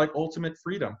this is like ultimate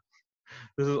freedom.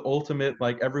 This is ultimate,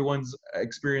 like everyone's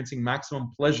experiencing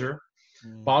maximum pleasure,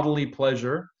 bodily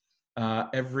pleasure,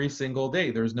 every single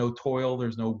day. There's no toil,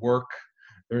 there's no work,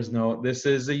 this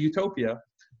is a utopia.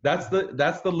 That's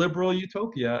the liberal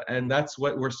utopia, and that's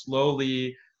what we're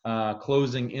slowly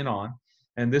closing in on.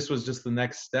 And this was just the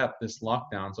next step, this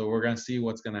lockdown. So we're going to see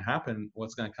what's going to happen,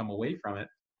 what's going to come away from it.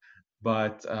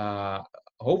 But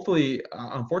hopefully,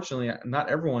 unfortunately, not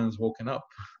everyone is woken up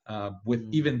with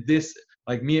even this.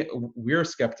 Like me, we're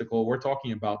skeptical. We're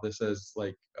talking about this as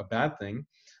like a bad thing,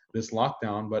 this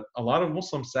lockdown. But a lot of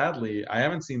Muslims, sadly, I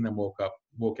haven't seen them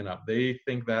woken up. They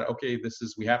think that, okay,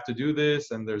 we have to do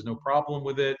this, and there's no problem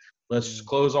with it. Let's just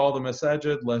close all the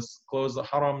masajid. Let's close the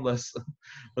haram. Let's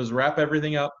wrap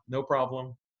everything up. No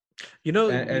problem.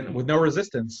 And with no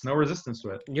resistance to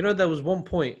it. There was one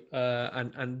point,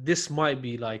 and this might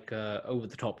be like over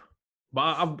the top,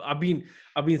 but I've been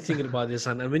thinking about this,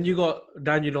 and when you got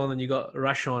Daniel on and you got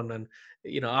Rash on, and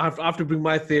I have to bring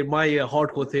my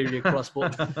hardcore theory across.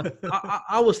 But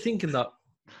I was thinking that,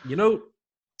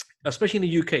 especially in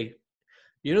the UK,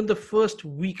 the first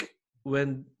week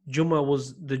when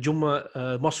the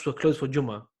Jummah mosques were closed for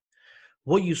Jummah,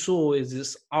 what you saw is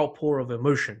this outpour of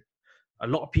emotion. A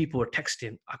lot of people were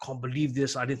texting, I can't believe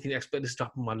this, I didn't expect this to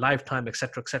happen in my lifetime,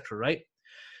 etc., right?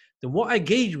 Then what I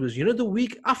gauged was, the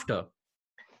week after,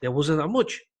 there wasn't that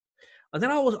much. And then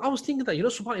I was thinking that,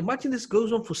 Subhan, imagine this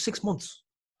goes on for 6 months.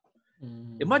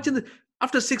 Imagine that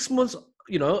after 6 months,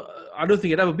 I don't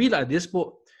think it'd ever be like this,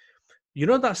 but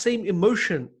that same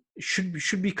emotion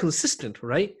should be consistent,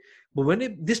 right? But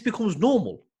when this becomes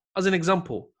normal, as an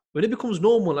example, when it becomes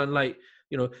normal and like,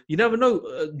 you never know,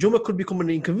 Jummah could become an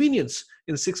inconvenience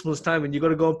in 6 months' time, and you got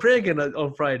to go and pray again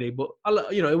on Friday. But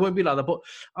it won't be like that. But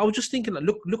I was just thinking, like,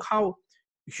 look how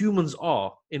humans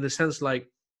are, in the sense, like,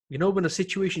 when a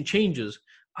situation changes,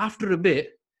 after a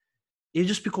bit, it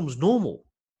just becomes normal,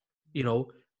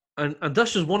 and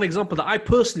that's just one example that I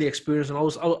personally experienced, and I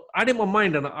had it in my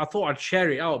mind, and I thought I'd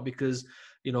share it out because,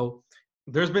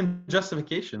 there's been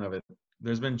justification of it.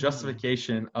 There's been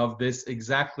justification of this,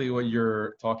 exactly what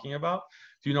you're talking about.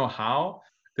 Do you know how?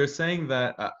 They're saying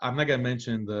that, I'm not going to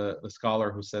mention the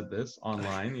scholar who said this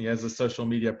online. He has a social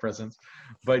media presence.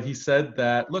 But he said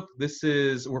that, look,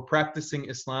 we're practicing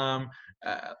Islam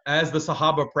as the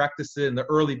Sahaba practiced it in the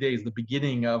early days, the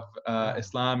beginning of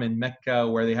Islam in Mecca,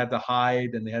 where they had to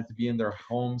hide and they had to be in their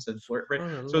homes. And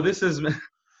so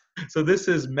this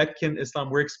is Meccan Islam.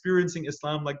 We're experiencing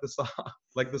Islam like the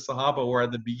Sahaba were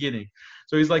at the beginning.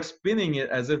 So he's like spinning it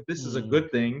as if this is a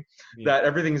good thing, that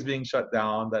everything is being shut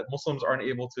down, that Muslims aren't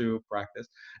able to practice.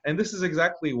 And this is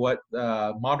exactly what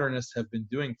modernists have been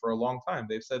doing for a long time.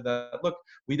 They've said that, look,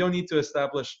 we don't need to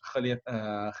establish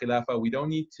Khilafah. We don't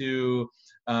need to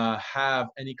have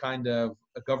any kind of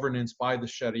governance by the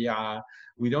Sharia.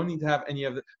 We don't need to have any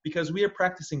of it, because we are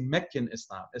practicing Meccan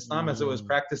Islam as it was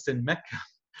practiced in Mecca.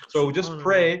 So just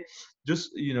pray,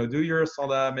 just do your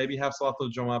salah, maybe have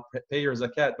salatul Jummah, pay your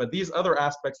zakat. But these other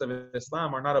aspects of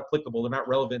Islam are not applicable. They're not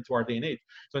relevant to our day and age.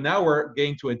 So now we're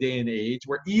getting to a day and age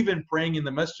where even praying in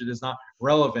the masjid is not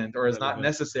relevant, or is not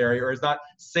necessary, or is not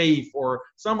safe, or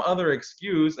some other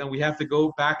excuse, and we have to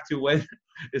go back to when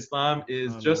Islam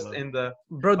is just in the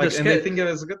and they think it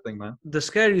is a good thing, man. The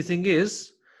scary thing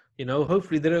is,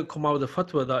 hopefully they don't come out with a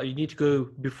fatwa that you need to go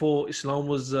before Islam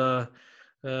was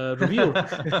revealed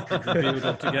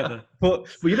altogether. But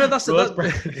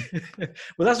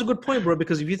that's a good point, bro,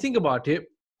 because if you think about it,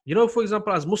 for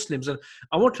example, as Muslims, and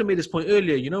I want to make this point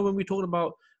earlier, when we're talking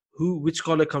about which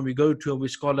scholar can we go to and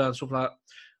which scholar and stuff like that,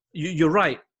 you're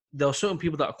right, there are certain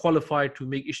people that are qualified to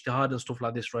make ijtihad and stuff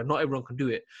like this, right? Not everyone can do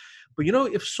it. But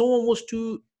if someone was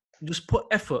to just put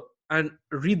effort and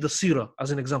read the seerah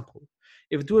as an example,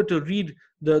 if they were to read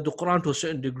the Quran to a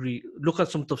certain degree, look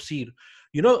at some tafsir,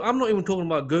 I'm not even talking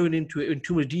about going into it in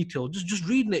too much detail, just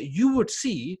reading it, you would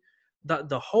see that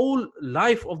the whole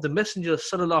life of the Messenger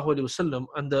sallallahu alaihi wasallam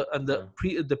and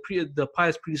the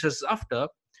pious predecessors after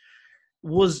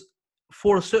was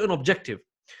for a certain objective.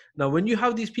 Now, when you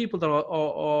have these people that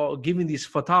are giving these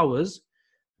fatwas,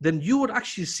 then you would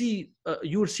actually see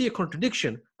a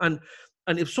contradiction. And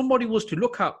if somebody was to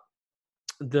look at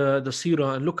the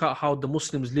seerah and look at how the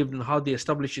Muslims lived and how they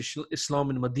established Islam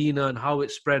in Medina and how it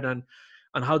spread and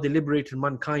how they liberated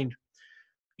mankind,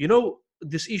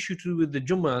 this issue to do with the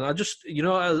Jummah, and I just,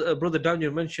 Brother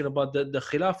Daniel mentioned about the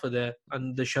Khilafah there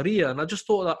and the Sharia, and I just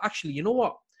thought that actually,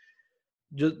 what?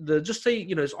 just say,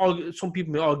 some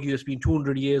people may argue it's been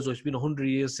 200 years or it's been 100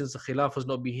 years since the Khilafah has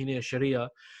not been here, Sharia.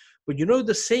 But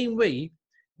the same way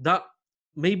that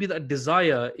maybe that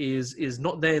desire is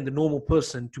not there in the normal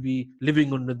person to be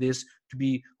living under this, to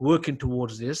be working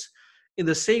towards this. In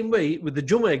the same way, with the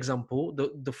Jummah example,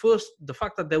 the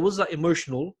fact that there was that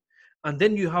emotional, and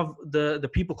then you have the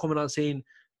people coming out saying,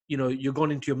 you're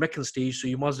gone into your Meccan stage, so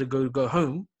you might as well go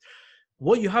home.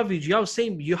 What you have is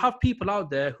you have people out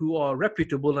there who are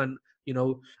reputable and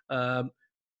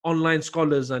online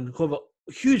scholars and who have a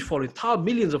huge following,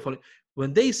 millions of following.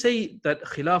 When they say that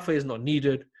Khilafah is not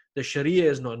needed, the Sharia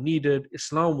is not needed,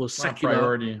 Islam was secular,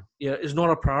 priority. Is not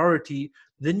a priority,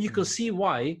 then you can see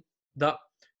why that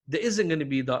there isn't going to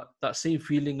be that same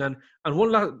feeling. And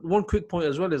one quick point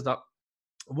as well is that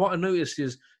what I noticed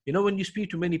is, when you speak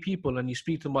to many people and you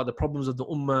speak to them about the problems of the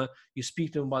Ummah, you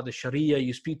speak to them about the Sharia,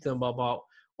 you speak to them about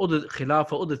other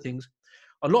Khilafah, other things,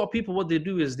 a lot of people, what they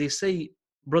do is they say,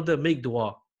 brother, make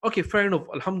dua. Okay, fair enough.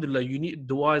 Alhamdulillah, you need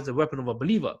dua as the weapon of a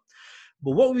believer.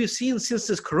 But what we've seen since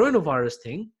this coronavirus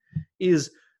thing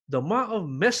is the amount of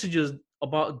messages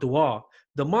about dua,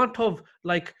 the amount of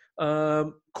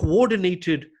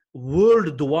coordinated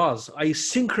world duas,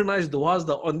 synchronized duas,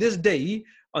 that on this day,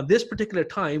 on this particular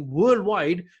time,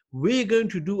 worldwide, we're going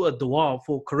to do a dua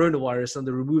for coronavirus and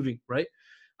the removing, right?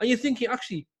 And you're thinking,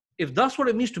 actually, if that's what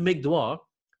it means to make dua,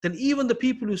 then even the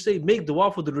people who say make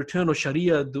dua for the return of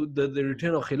Sharia, the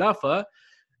return of Khilafah,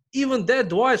 even their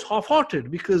dua is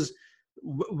half-hearted, because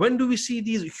when do we see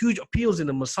these huge appeals in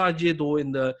the masajid or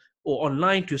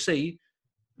online to say,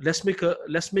 let's make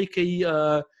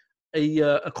a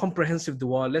comprehensive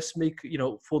dua, let's make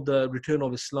for the return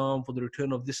of Islam, for the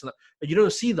return of this and that. You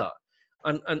don't see that,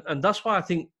 and that's why I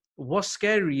think what's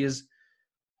scary is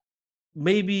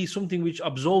maybe something which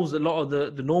absolves a lot of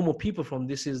the normal people from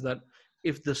this, is that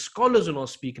if the scholars are not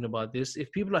speaking about this,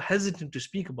 if people are hesitant to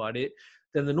speak about it,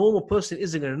 then the normal person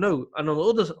isn't going to know. And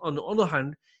on the other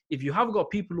hand, if you have got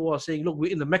people who are saying, look,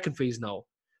 we're in the Meccan phase now,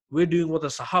 we're doing what the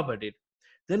Sahaba did,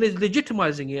 then it's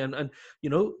legitimizing it. And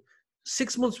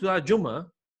 6 months without Jummah,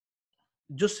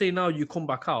 just say now you come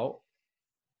back out,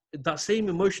 that same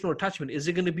emotional attachment, is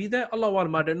it going to be there? Allahu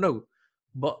A'lam, I don't know.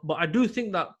 But I do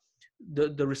think that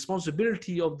the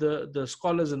responsibility of the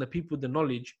scholars and the people with the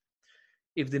knowledge,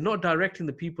 if they're not directing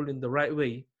the people in the right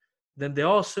way, then there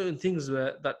are certain things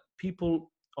that people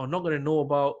are not going to know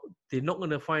about. They're not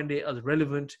going to find it as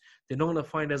relevant. They're not going to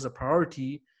find it as a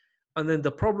priority. And then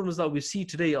the problems that we see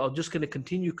today are just going to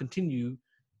continue.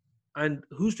 And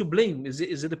who's to blame? Is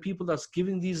it the people that's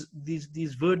giving these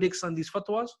verdicts and these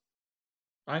fatwas?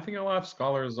 I think a lot of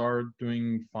scholars are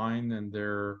doing fine, and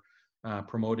they're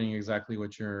promoting exactly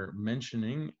what you're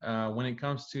mentioning. When it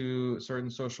comes to certain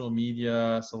social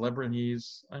media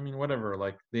celebrities, I mean, whatever,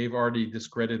 they've already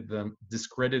discredited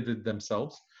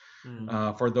themselves.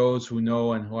 For those who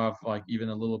know and who have even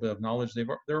a little bit of knowledge, they're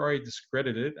already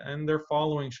discredited, and their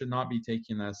following should not be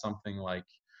taken as something like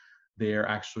they're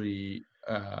actually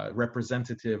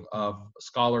representative of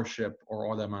scholarship or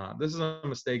ulama. This is a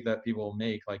mistake that people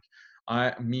make.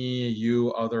 Me,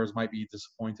 you, others might be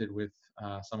disappointed with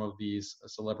some of these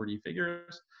celebrity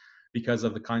figures because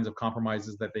of the kinds of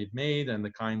compromises that they've made and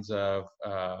the kinds of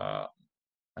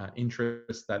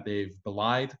interests that they've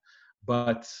belied.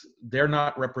 But they're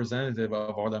not representative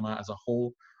of ulama as a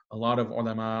whole. A lot of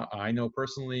ulama I know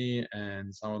personally,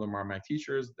 and some of them are my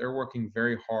teachers, they're working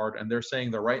very hard and they're saying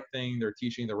the right thing, they're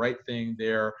teaching the right thing,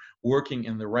 they're working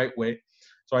in the right way.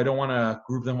 So I don't want to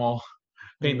group them all,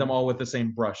 paint them all with the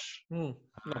same brush.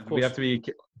 We have to be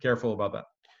careful about that.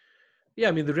 Yeah,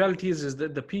 I mean, the reality is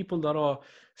that the people that are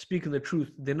speaking the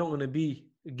truth, they're not going to be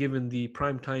given the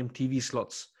primetime TV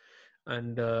slots.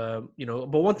 And,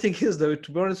 but one thing is, though,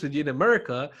 to be honest with you, in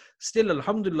America, still,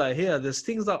 alhamdulillah, here, there's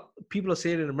things that people are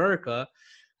saying in America,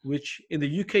 which in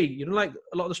the UK, a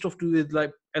lot of the stuff to do with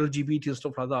LGBT and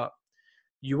stuff like that,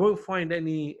 you won't find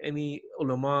any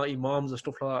ulama, imams and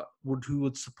stuff like that who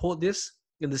would support this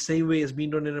in the same way it's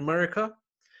been done in America.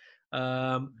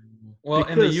 Well,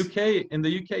 in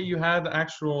the UK, you had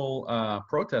actual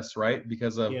protests, right?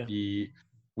 Because of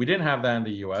we didn't have that in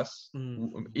the US.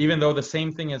 Even though the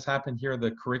same thing has happened here,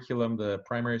 the curriculum, the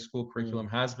primary school curriculum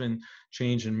has been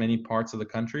changed in many parts of the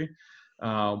country.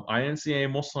 I didn't see any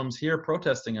Muslims here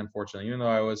protesting, unfortunately, even though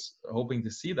I was hoping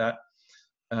to see that.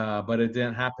 But it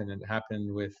didn't happen. It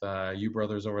happened with you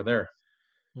brothers over there.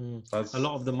 A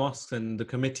lot of the mosques and the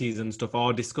committees and stuff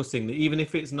are discussing that, even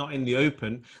if it's not in the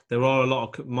open, there are a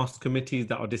lot of mosque committees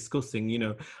that are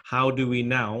discussing, how do we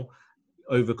now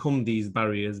overcome these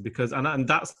barriers? Because and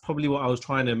that's probably what I was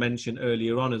trying to mention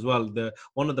earlier on as well.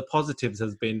 One of the positives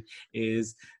has been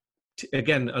is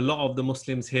again, a lot of the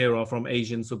Muslims here are from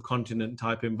Asian subcontinent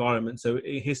type environment. So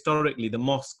historically, the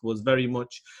mosque was very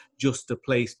much just a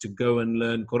place to go and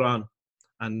learn Quran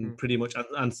and pretty much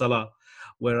and Salah.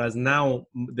 Whereas now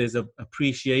there's a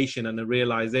appreciation and a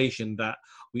realization that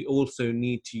we also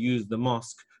need to use the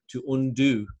mosque to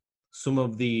undo some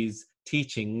of these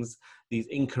teachings, these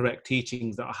incorrect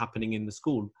teachings that are happening in the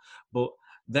school. But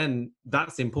then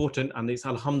that's important, and it's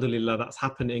alhamdulillah that's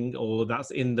happening, or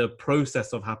that's in the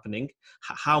process of happening.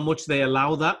 How much they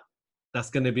allow that, that's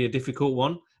going to be a difficult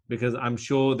one, because I'm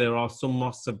sure there are some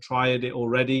mosques have tried it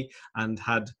already and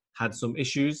had some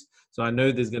issues. So I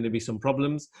know there's going to be some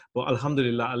problems, but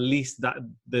alhamdulillah, at least that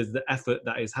there's the effort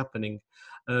that is happening.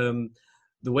 The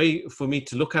way for me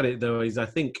to look at it though is I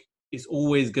think it's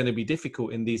always going to be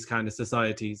difficult in these kind of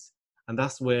societies. And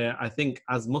that's where I think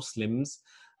as Muslims,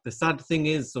 the sad thing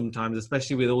is sometimes,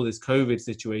 especially with all this COVID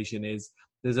situation, is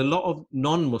there's a lot of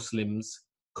non-Muslims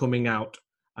coming out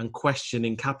and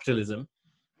questioning capitalism.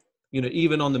 You know,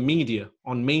 even on the media,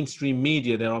 on mainstream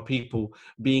media, there are people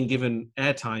being given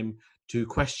airtime to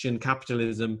question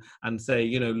capitalism and say,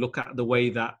 you know, look at the way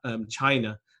that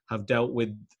China have dealt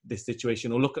with this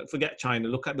situation, or forget China,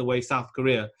 look at the way South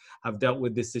Korea have dealt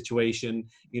with this situation.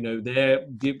 You know, they're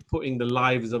putting the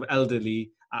lives of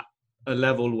elderly at a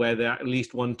level where they at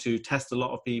least want to test a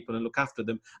lot of people and look after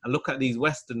them. And look at these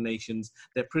Western nations,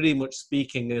 they're pretty much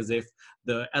speaking as if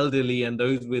the elderly and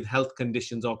those with health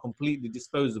conditions are completely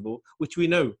disposable, which we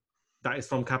know that is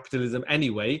from capitalism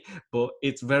anyway, but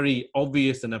it's very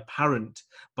obvious and apparent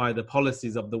by the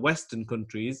policies of the Western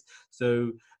countries.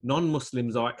 So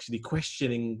non-Muslims are actually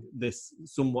questioning this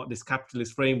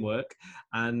capitalist framework,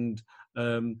 and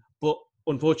but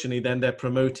unfortunately then they're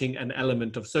promoting an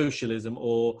element of socialism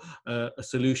or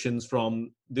solutions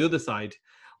from the other side.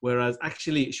 Whereas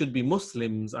actually it should be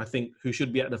Muslims, I think, who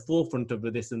should be at the forefront of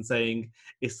this and saying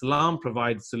Islam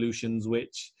provides solutions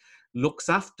which looks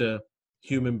after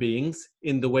human beings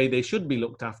in the way they should be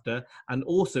looked after, and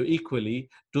also equally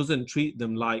doesn't treat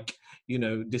them like, you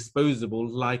know, disposable,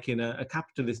 like in a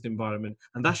capitalist environment.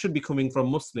 And that should be coming from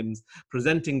Muslims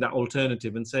presenting that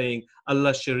alternative and saying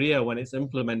Allah's Sharia, when it's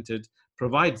implemented,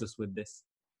 provides us with this.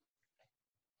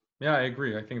 Yeah, I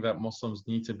agree. I think that Muslims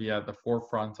need to be at the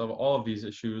forefront of all of these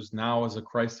issues. Now is a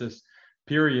crisis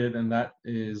period, and that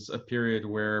is a period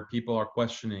where people are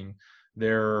questioning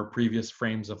their previous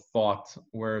frames of thought,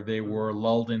 where they were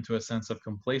lulled into a sense of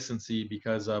complacency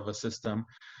because of a system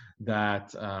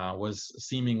that was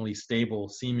seemingly stable,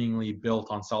 seemingly built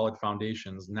on solid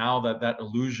foundations. Now that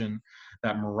illusion,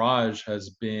 that mirage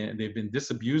they've been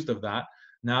disabused of that.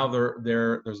 Now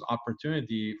there's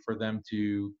opportunity for them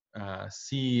to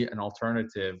see an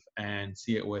alternative and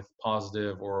see it with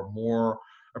positive or more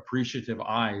appreciative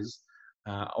eyes,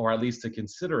 or at least to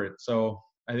consider it. So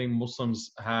I think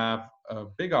Muslims have a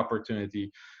big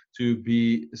opportunity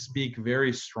to speak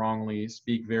very strongly,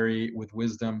 speak with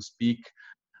wisdom, speak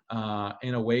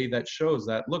in a way that shows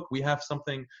that, look, we have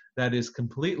something that is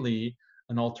completely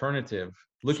an alternative.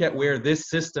 Look at where this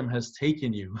system has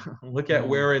taken you. Look at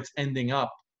where it's ending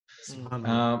up.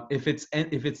 If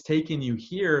it's taken you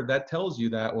here, that tells you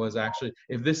that was actually,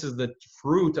 if this is the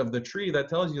fruit of the tree, that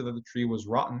tells you that the tree was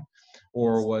rotten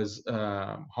or was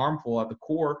harmful at the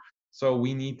core. So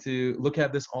we need to look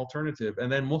at this alternative,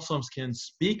 and then Muslims can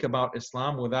speak about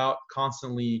Islam without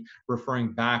constantly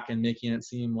referring back and making it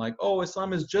seem like, oh,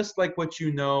 Islam is just like what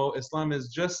you know. Islam is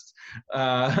just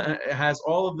has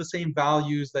all of the same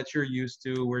values that you're used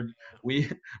to.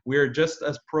 We're just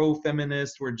as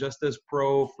pro-feminist. We're just as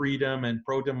pro-freedom and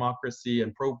pro-democracy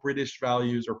and pro-British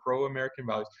values or pro-American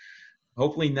values.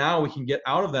 Hopefully now we can get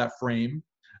out of that frame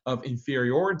of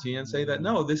inferiority and say that,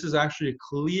 no, this is actually a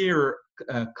clear,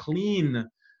 clean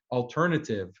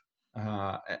alternative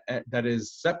that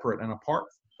is separate and apart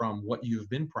from what you've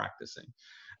been practicing.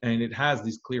 And it has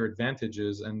these clear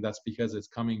advantages, and that's because it's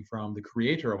coming from the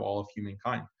creator of all of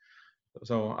humankind.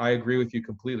 So I agree with you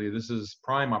completely. This is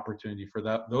prime opportunity for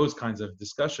those kinds of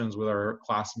discussions with our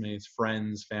classmates,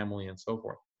 friends, family, and so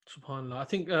forth. SubhanAllah. I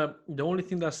think the only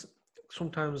thing that's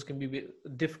sometimes can be a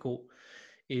bit difficult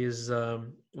is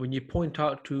when you point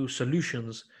out to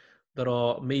solutions that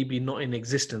are maybe not in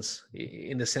existence,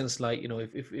 in the sense like, you know,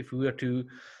 if we were to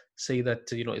say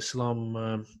that, you know,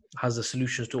 Islam has the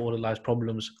solutions to all of life's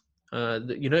problems,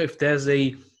 you know, if there's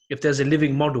a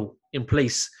living model in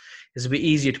place, it's a bit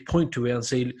easier to point to it and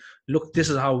say, look, this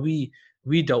is how we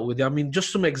dealt with it. I mean,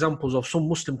 just some examples of some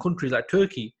Muslim countries like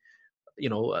Turkey, you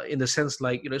know, in the sense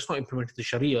like, you know, it's not implemented the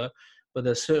Sharia, but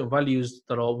there's certain values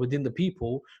that are within the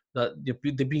people that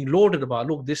they're being lauded about.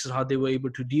 Look, this is how they were able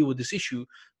to deal with this issue.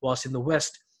 Whilst in the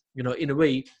West, you know, in a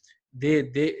way,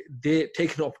 they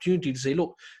take an opportunity to say,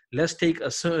 look, let's take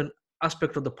a certain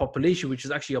aspect of the population which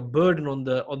is actually a burden on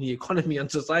the economy and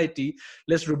society.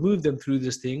 Let's remove them through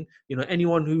this thing.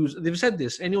 Anyone they've said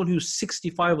this, anyone who's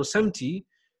 65 or 70,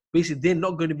 basically they're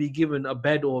not going to be given a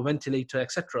bed or a ventilator,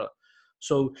 etc.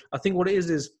 So I think what it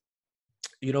is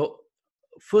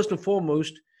first and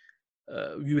foremost,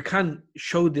 we can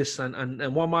show this,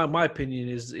 and what my opinion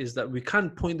is that we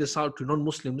can point this out to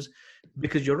non-Muslims,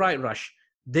 because you're right, Rash,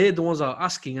 they're the ones that are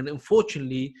asking, and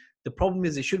unfortunately the problem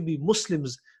is it should be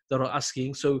Muslims that are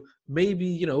asking. So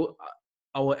maybe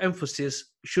our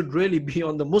emphasis should really be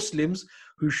on the Muslims,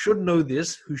 who should know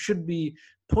this, who should be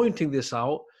pointing this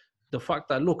out, the fact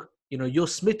that, look, you're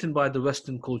smitten by the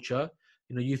Western culture.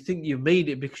 You think you've made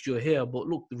it because you're here, but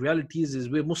look, the reality is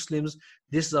we're Muslims.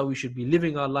 This is how we should be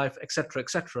living our life, etc.,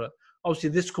 etc. Obviously,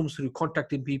 this comes through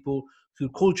contacting people, through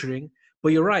culturing.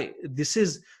 But you're right. This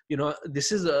is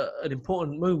an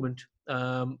important moment,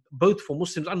 both for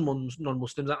Muslims and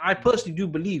non-Muslims. And I personally do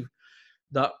believe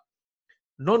that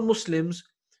non-Muslims,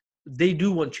 they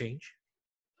do want change.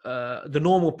 The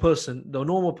normal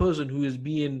person who is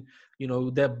being,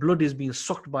 their blood is being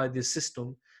sucked by this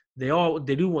system, they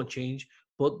do want change,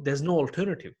 but there's no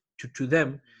alternative to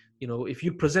them. If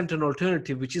you present an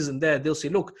alternative which isn't there, they'll say,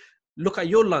 look at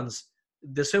your lands.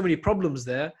 There's so many problems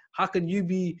there. How can you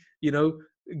be,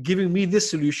 giving me this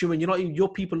solution when your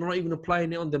people are not even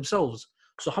applying it on themselves?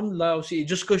 So alhamdulillah, obviously, it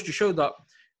just goes to show that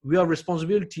we have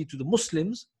responsibility to the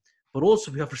Muslims, but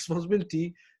also we have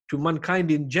responsibility to mankind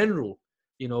in general,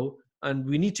 and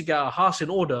we need to get our house in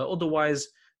order. Otherwise,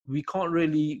 we can't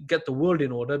really get the world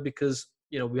in order, because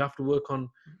we have to work on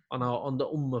the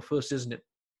ummah first, isn't it?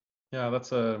 Yeah,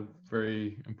 that's a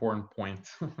very important point.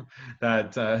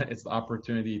 That it's the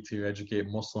opportunity to educate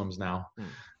Muslims now.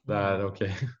 That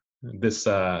okay, this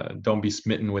don't be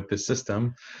smitten with this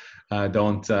system.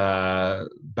 Don't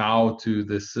bow to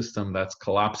this system that's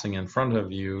collapsing in front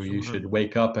of you. You should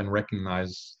wake up and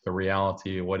recognize the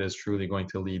reality of what is truly going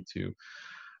to lead to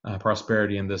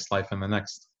prosperity in this life and the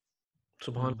next.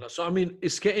 SubhanAllah. So I mean,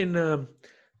 it's getting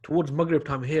towards Maghrib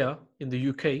time here in the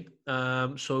UK.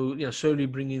 So slowly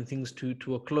bringing things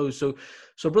to a close.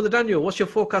 So Brother Daniel, what's your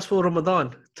forecast for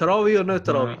Ramadan? Taraweeh or no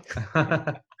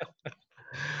Taraweeh?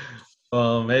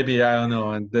 Well, maybe, I don't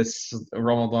know. And this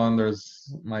Ramadan,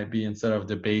 might be, instead of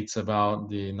debates about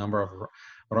the number of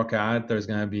rak'at, there's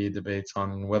going to be debates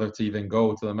on whether to even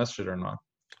go to the masjid or not.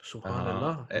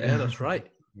 SubhanAllah. Yeah, that's right.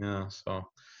 Yeah, so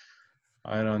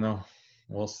I don't know.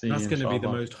 We'll see. That's going to be the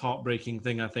most heartbreaking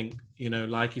thing, I think.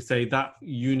 Like you say, that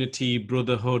unity,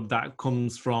 brotherhood that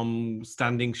comes from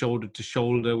standing shoulder to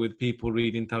shoulder with people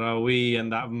reading Taraweeh,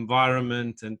 and that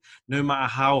environment. And no matter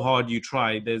how hard you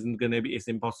try, it's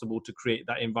impossible to create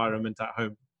that environment at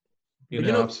home.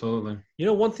 Absolutely.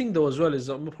 One thing though as well is,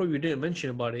 probably we didn't mention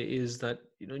about it, is that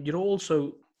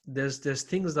also there's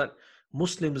things that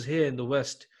Muslims here in the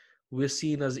West, we're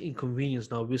seeing as inconvenience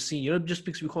now. We're seeing, just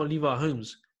because we can't leave our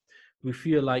homes, we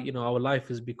feel like our life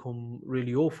has become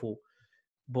really awful.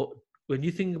 But when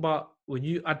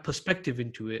you add perspective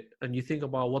into it, and you think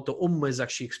about what the ummah is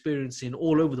actually experiencing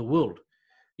all over the world,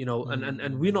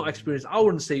 and we're not experiencing, I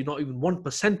wouldn't say not even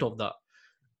 1% of that.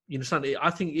 You understand? I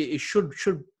think it should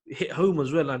hit home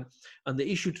as well, and the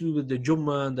issue to do with the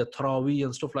Jummah and the Taraweeh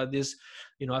and stuff like this.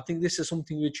 I think this is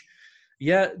something which,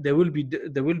 there will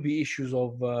be issues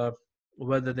of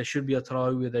whether there should be a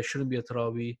Taraweeh or there shouldn't be a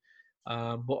Taraweeh.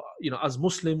 But as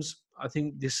Muslims, I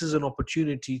think this is an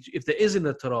opportunity if there isn't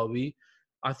a Taraweeh,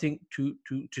 I think to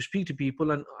speak to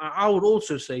people. And I would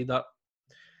also say that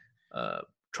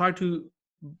try to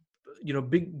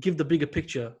give the bigger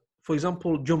picture. For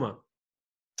example, Jummah,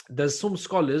 there's some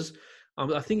scholars,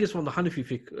 I think it's from the Hanafi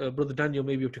fiqh, Brother Daniel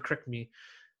may be able to correct me,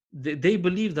 they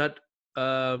believe that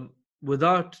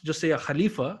without just say a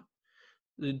Khalifa,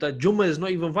 that Jummah is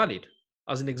not even valid,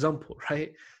 as an example,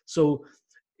 right? So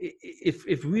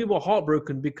if we were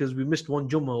heartbroken because we missed one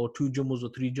Jummah or two Jummahs or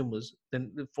three Jummahs,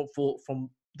 then from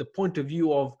the point of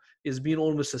view of it's been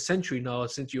almost a century now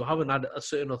since you haven't had a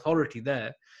certain authority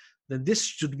there, then this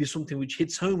should be something which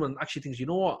hits home and actually thinks,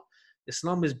 what,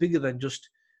 Islam is bigger than just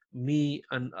me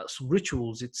and some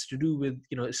rituals. It's to do with,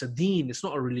 it's a deen. It's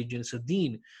not a religion, it's a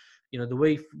deen. The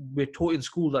way we're taught in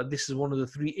school that this is one of the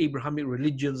three Abrahamic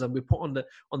religions and we're put on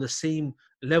the same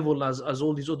level as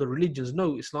all these other religions.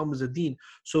 No, Islam is a deen.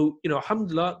 So,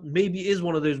 alhamdulillah, maybe it is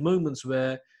one of those moments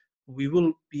where we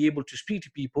will be able to speak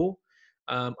to people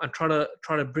and try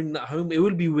to bring that home. It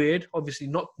will be weird, obviously,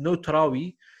 no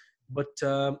Taraweeh, but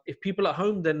if people at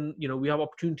home, then, we have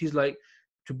opportunities like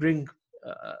to bring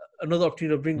another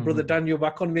opportunity to bring Brother Daniel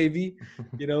back on, maybe,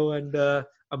 and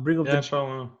bring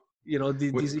up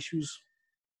these issues?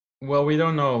 Well, we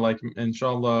don't know. Like,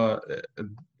 inshallah,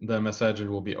 the masajid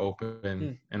will be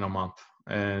open in a month,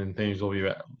 and things will be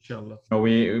better. Inshallah.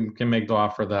 We can make dua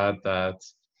for that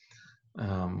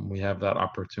we have that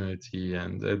opportunity,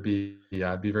 and it'd be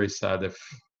very sad if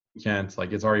we can't.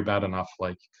 Like, it's already bad enough.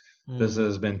 Like, this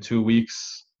has been 2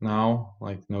 weeks now.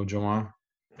 Like, no Jumu'ah,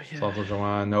 Salatul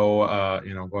Jumu'ah,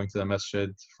 no going to the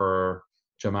masjid for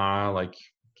Jama'ah. Like,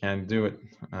 can't do it.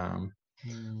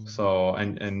 So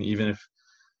and even if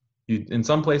in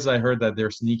some places I heard that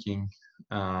they're sneaking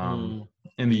in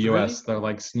the US. Really? They're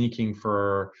like sneaking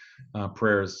for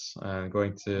prayers and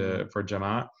going for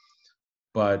Jama'at.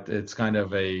 But it's kind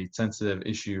of a sensitive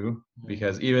issue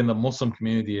because even the Muslim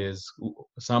community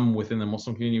some within the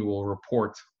Muslim community will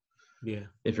report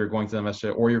if you're going to the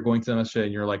masjid, or you're going to the masjid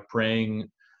and you're like praying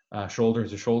shoulder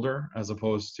to shoulder as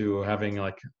opposed to having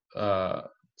like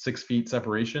 6 feet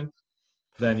separation,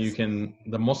 then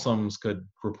the Muslims could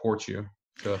report you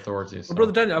to authorities. Well,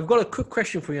 Brother Daniel, I've got a quick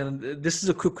question for you, and this is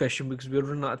a quick question because we're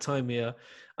running out of time here,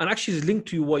 and actually it's linked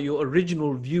to what your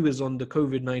original view is on the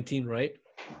COVID-19, right?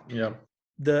 Yeah.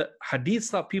 The hadiths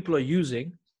that people are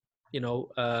using,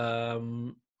 are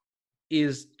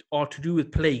to do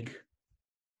with plague.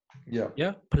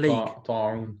 Yeah, plague.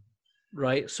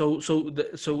 Right. So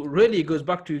really, it goes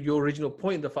back to your original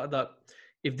point: the fact that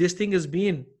if this thing is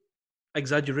being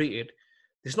exaggerated,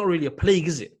 it's not really a plague,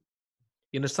 is it?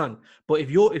 You understand? But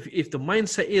if the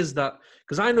mindset is that,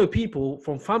 because I know people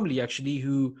from family actually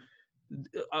who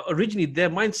originally their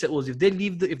mindset was if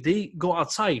they go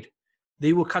outside,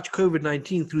 they will catch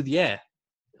COVID-19 through the air.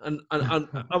 And I'm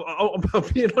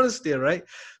being honest here, right?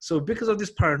 So because of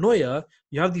this paranoia,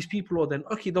 you have these people who are then,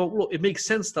 okay, look, it makes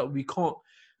sense that we can't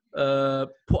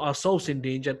put ourselves in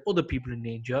danger and other people in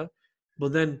danger.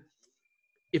 But then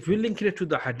if we're linking it to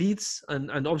the hadiths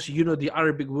and obviously, the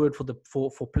Arabic word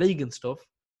for plague and stuff,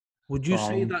 would you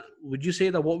say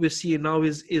that what we're seeing now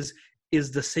is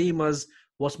the same as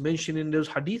what's mentioned in those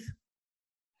hadith?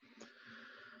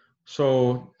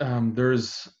 So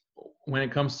when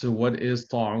it comes to what is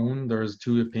ta'un, there's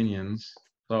 2 opinions.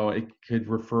 So it could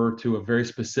refer to a very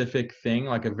specific thing,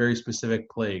 like a very specific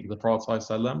plague. The Prophet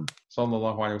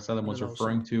ﷺ was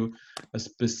referring to a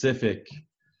specific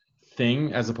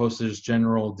thing as opposed to just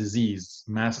general disease,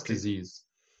 mass disease.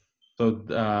 So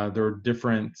there are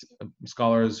different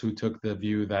scholars who took the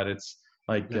view that it's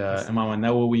like Imam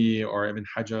al-Nawawi or Ibn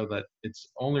Hajar, that it's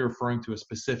only referring to a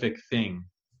specific thing,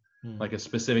 like a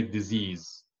specific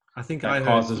disease. I think that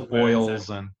causes boils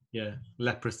and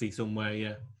leprosy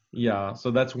somewhere. Yeah,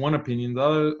 so that's one opinion. The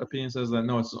other opinion says that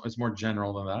no, it's more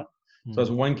general than that. So that's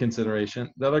one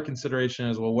consideration. The other consideration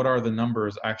is, well, what are the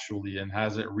numbers actually, and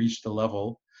has it reached the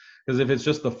level? Because if it's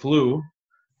just the flu,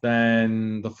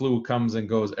 then the flu comes and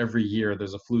goes every year.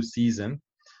 There's a flu season,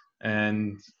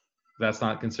 and that's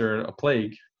not considered a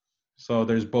plague. So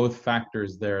there's both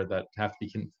factors there that have to be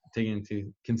taken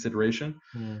into consideration.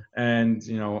 And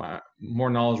more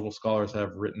knowledgeable scholars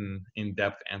have written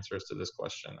in-depth answers to this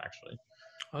question, actually.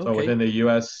 Okay. So within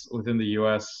the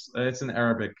US, it's in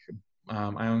Arabic.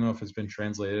 I don't know if it's been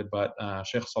translated, but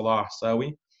Sheikh Salah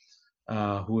Sawi,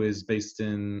 who is based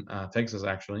in Texas,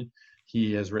 actually,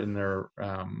 he has written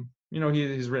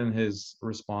he's written his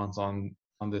response on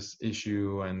this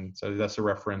issue, and so that's a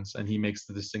reference, and he makes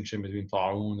the distinction between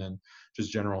ta'un and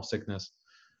just general sickness.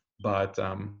 But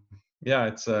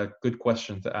it's a good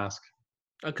question to ask.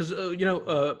 Because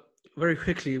very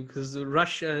quickly, because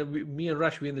me and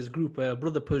Rash, we in this group, a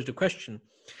brother posed a question,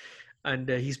 and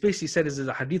he's basically said, is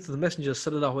a hadith of the Messenger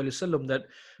sallallahu alaihi wasallam that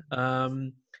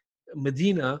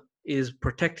Medina is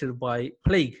protected by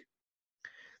plague.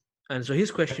 And so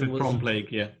his question was from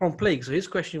plague, from plague. So his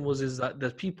question is that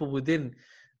there's people within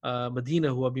Medina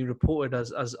who have been reported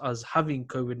as having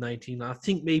COVID-19. I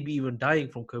think maybe even dying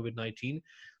from COVID-19.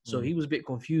 So he was a bit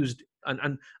confused.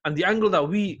 And the angle that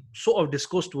we sort of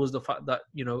discussed was the fact that,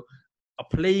 a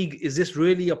plague, is this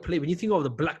really a plague? When you think of the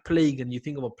Black Plague and you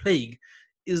think of a plague,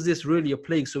 is this really a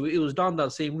plague? So it was down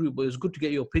that same route, but it was good to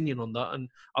get your opinion on that. And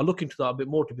I'll look into that a bit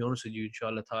more, to be honest with you,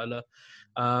 inshallah ta'ala.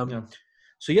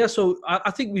 So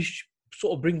I think we should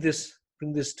sort of bring this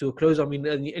to a close. I mean,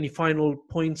 any final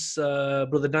points,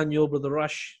 Brother Daniel, Brother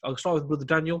Rash? I'll start with Brother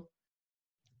Daniel.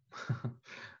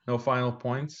 No final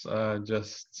points.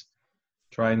 Just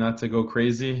try not to go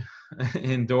crazy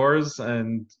indoors,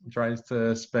 and try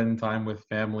to spend time with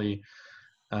family,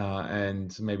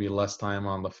 and maybe less time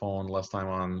on the phone, less time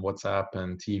on WhatsApp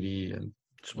and TV. And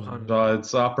so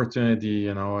it's an opportunity,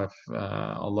 if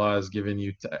Allah has given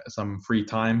you some free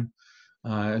time,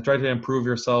 try to improve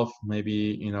yourself.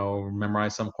 Maybe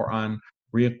memorize some Quran,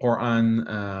 read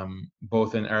Quran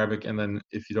both in Arabic, and then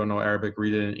if you don't know Arabic,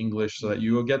 read it in English, so that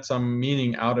you will get some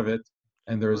meaning out of it,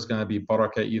 and there's going to be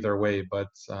barakah either way. But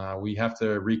we have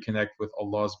to reconnect with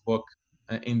Allah's book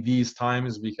in these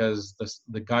times, because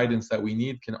the guidance that we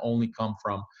need can only come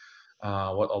from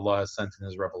what Allah has sent in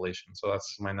His revelation. So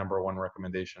that's my number one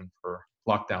recommendation for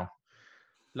lockdown.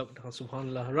 Lockdown,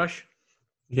 subhanAllah. Rush?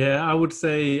 Yeah, I would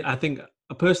say, I think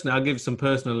personally, I'll give some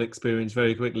personal experience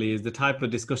very quickly, is the type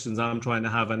of discussions I'm trying to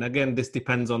have. And again, this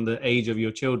depends on the age of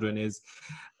your children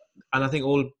and I think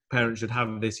all parents should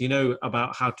have this,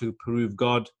 about how to prove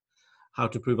God, how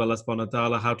to prove Allah subhanahu wa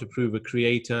ta'ala, how to prove a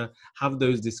creator. Have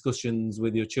those discussions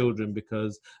with your children,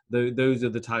 because those are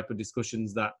the type of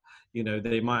discussions that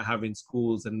they might have in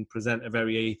schools and present a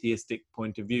very atheistic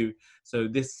point of view. So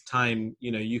this time,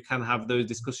 you can have those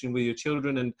discussions with your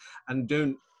children, and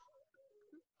don't,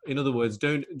 in other words,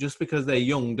 don't, just because they're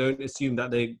young, don't assume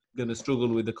that they're going to struggle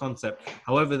with the concept.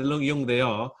 However young they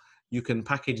are, you can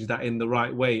package that in the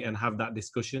right way and have that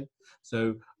discussion.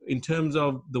 So in terms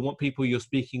of what people you're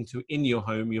speaking to in your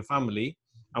home, your family,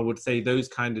 I would say those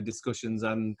kind of discussions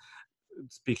and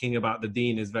speaking about the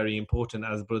deen is very important,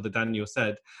 as Brother Daniel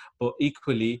said. But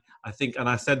equally, I think, and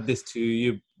I said this to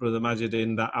you, Brother Majid,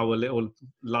 in that our little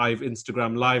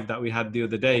Instagram live that we had the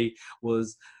other day,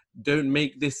 was don't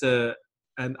make this an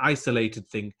isolated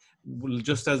thing.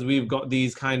 Just as we've got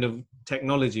these kind of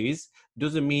technologies,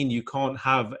 doesn't mean you can't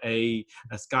have a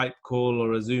Skype call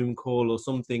or a Zoom call or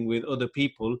something with other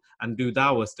people and do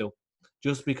dawah still.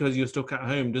 Just because you're stuck at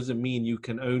home doesn't mean you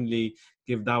can only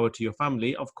give dawah to your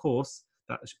family. Of course,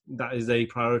 that is a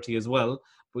priority as well,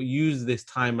 but use this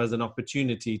time as an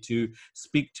opportunity to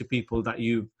speak to people that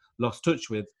you've lost touch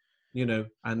with,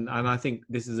 and I think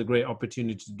this is a great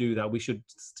opportunity to do that. We should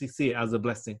see it as a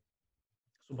blessing.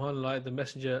 SubhanAllah, the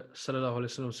Messenger sallallahu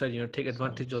alaihi wasallam said, take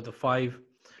advantage of the 5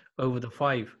 over the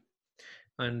 5.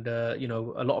 And, a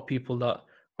lot of people that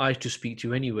I used to speak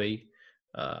to anyway,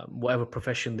 whatever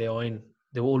profession they are in,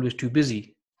 they were always too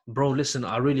busy. Bro, listen,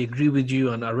 I really agree with you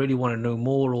and I really want to know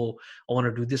more, or I want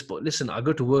to do this. But listen, I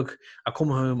go to work, I come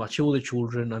home, I chill with the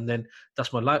children, and then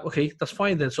that's my life. Okay, that's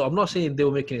fine then. So I'm not saying they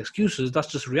were making excuses.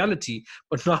 That's just reality.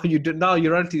 But now your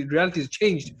reality has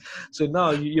changed. So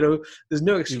now, there's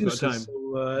no excuses. So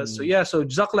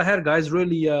Jazakallah khair, guys,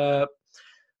 really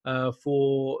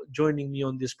for joining me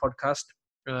on this podcast.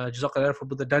 Jazakallah khair for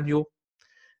Brother Daniel.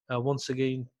 Once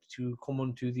again, to come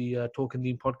on to the Talking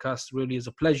Deen podcast really is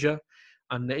a pleasure.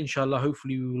 And inshallah,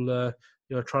 hopefully we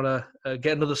will try to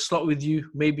get another slot with you,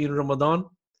 maybe in Ramadan.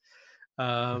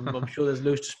 I'm sure there's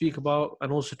loads to speak about.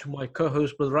 And also to my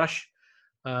co-host, Brother Rash,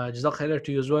 Jazakallah khair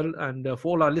to you as well. And for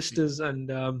all our listeners and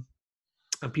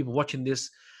people watching this,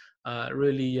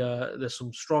 really, there's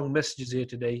some strong messages here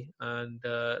today. And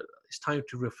it's time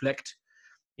to reflect.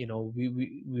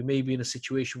 We may be in a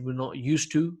situation we're not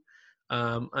used to.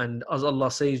 And as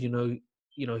Allah says,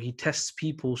 He tests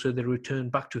people so they return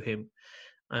back to Him.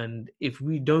 And if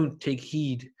we don't take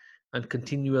heed and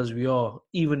continue as we are,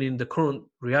 even in the current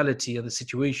reality and the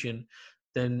situation,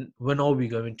 then when are we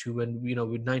going to, when,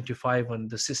 with 9 to 5 and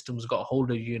the system's got a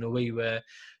hold of you in a way where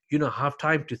you don't have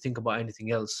time to think about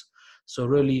anything else. So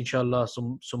really, inshallah,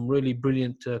 some really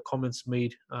brilliant comments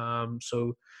made.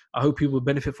 So I hope people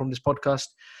benefit from this podcast.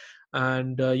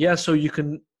 And so you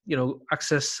can,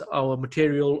 access our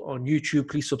material on YouTube.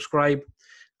 Please subscribe.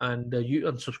 And you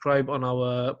unsubscribe on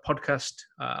our podcast,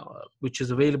 which is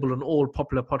available on all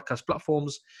popular podcast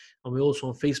platforms. And we're also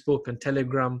on Facebook and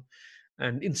Telegram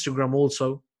and Instagram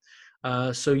also.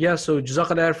 So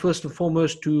Jazakallah first and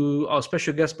foremost to our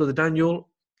special guest, Brother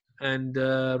Daniel and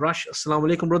Rash. Assalamu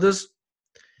alaikum, brothers.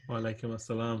 Wa alaikum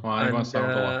assalam.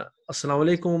 Assalamu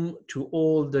alaikum to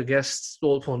all the guests,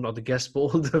 not the guests, but all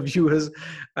the viewers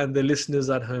and the listeners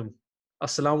at home.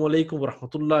 Assalamu alaikum wa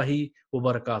rahmatullahi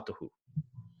wa barakatuhu.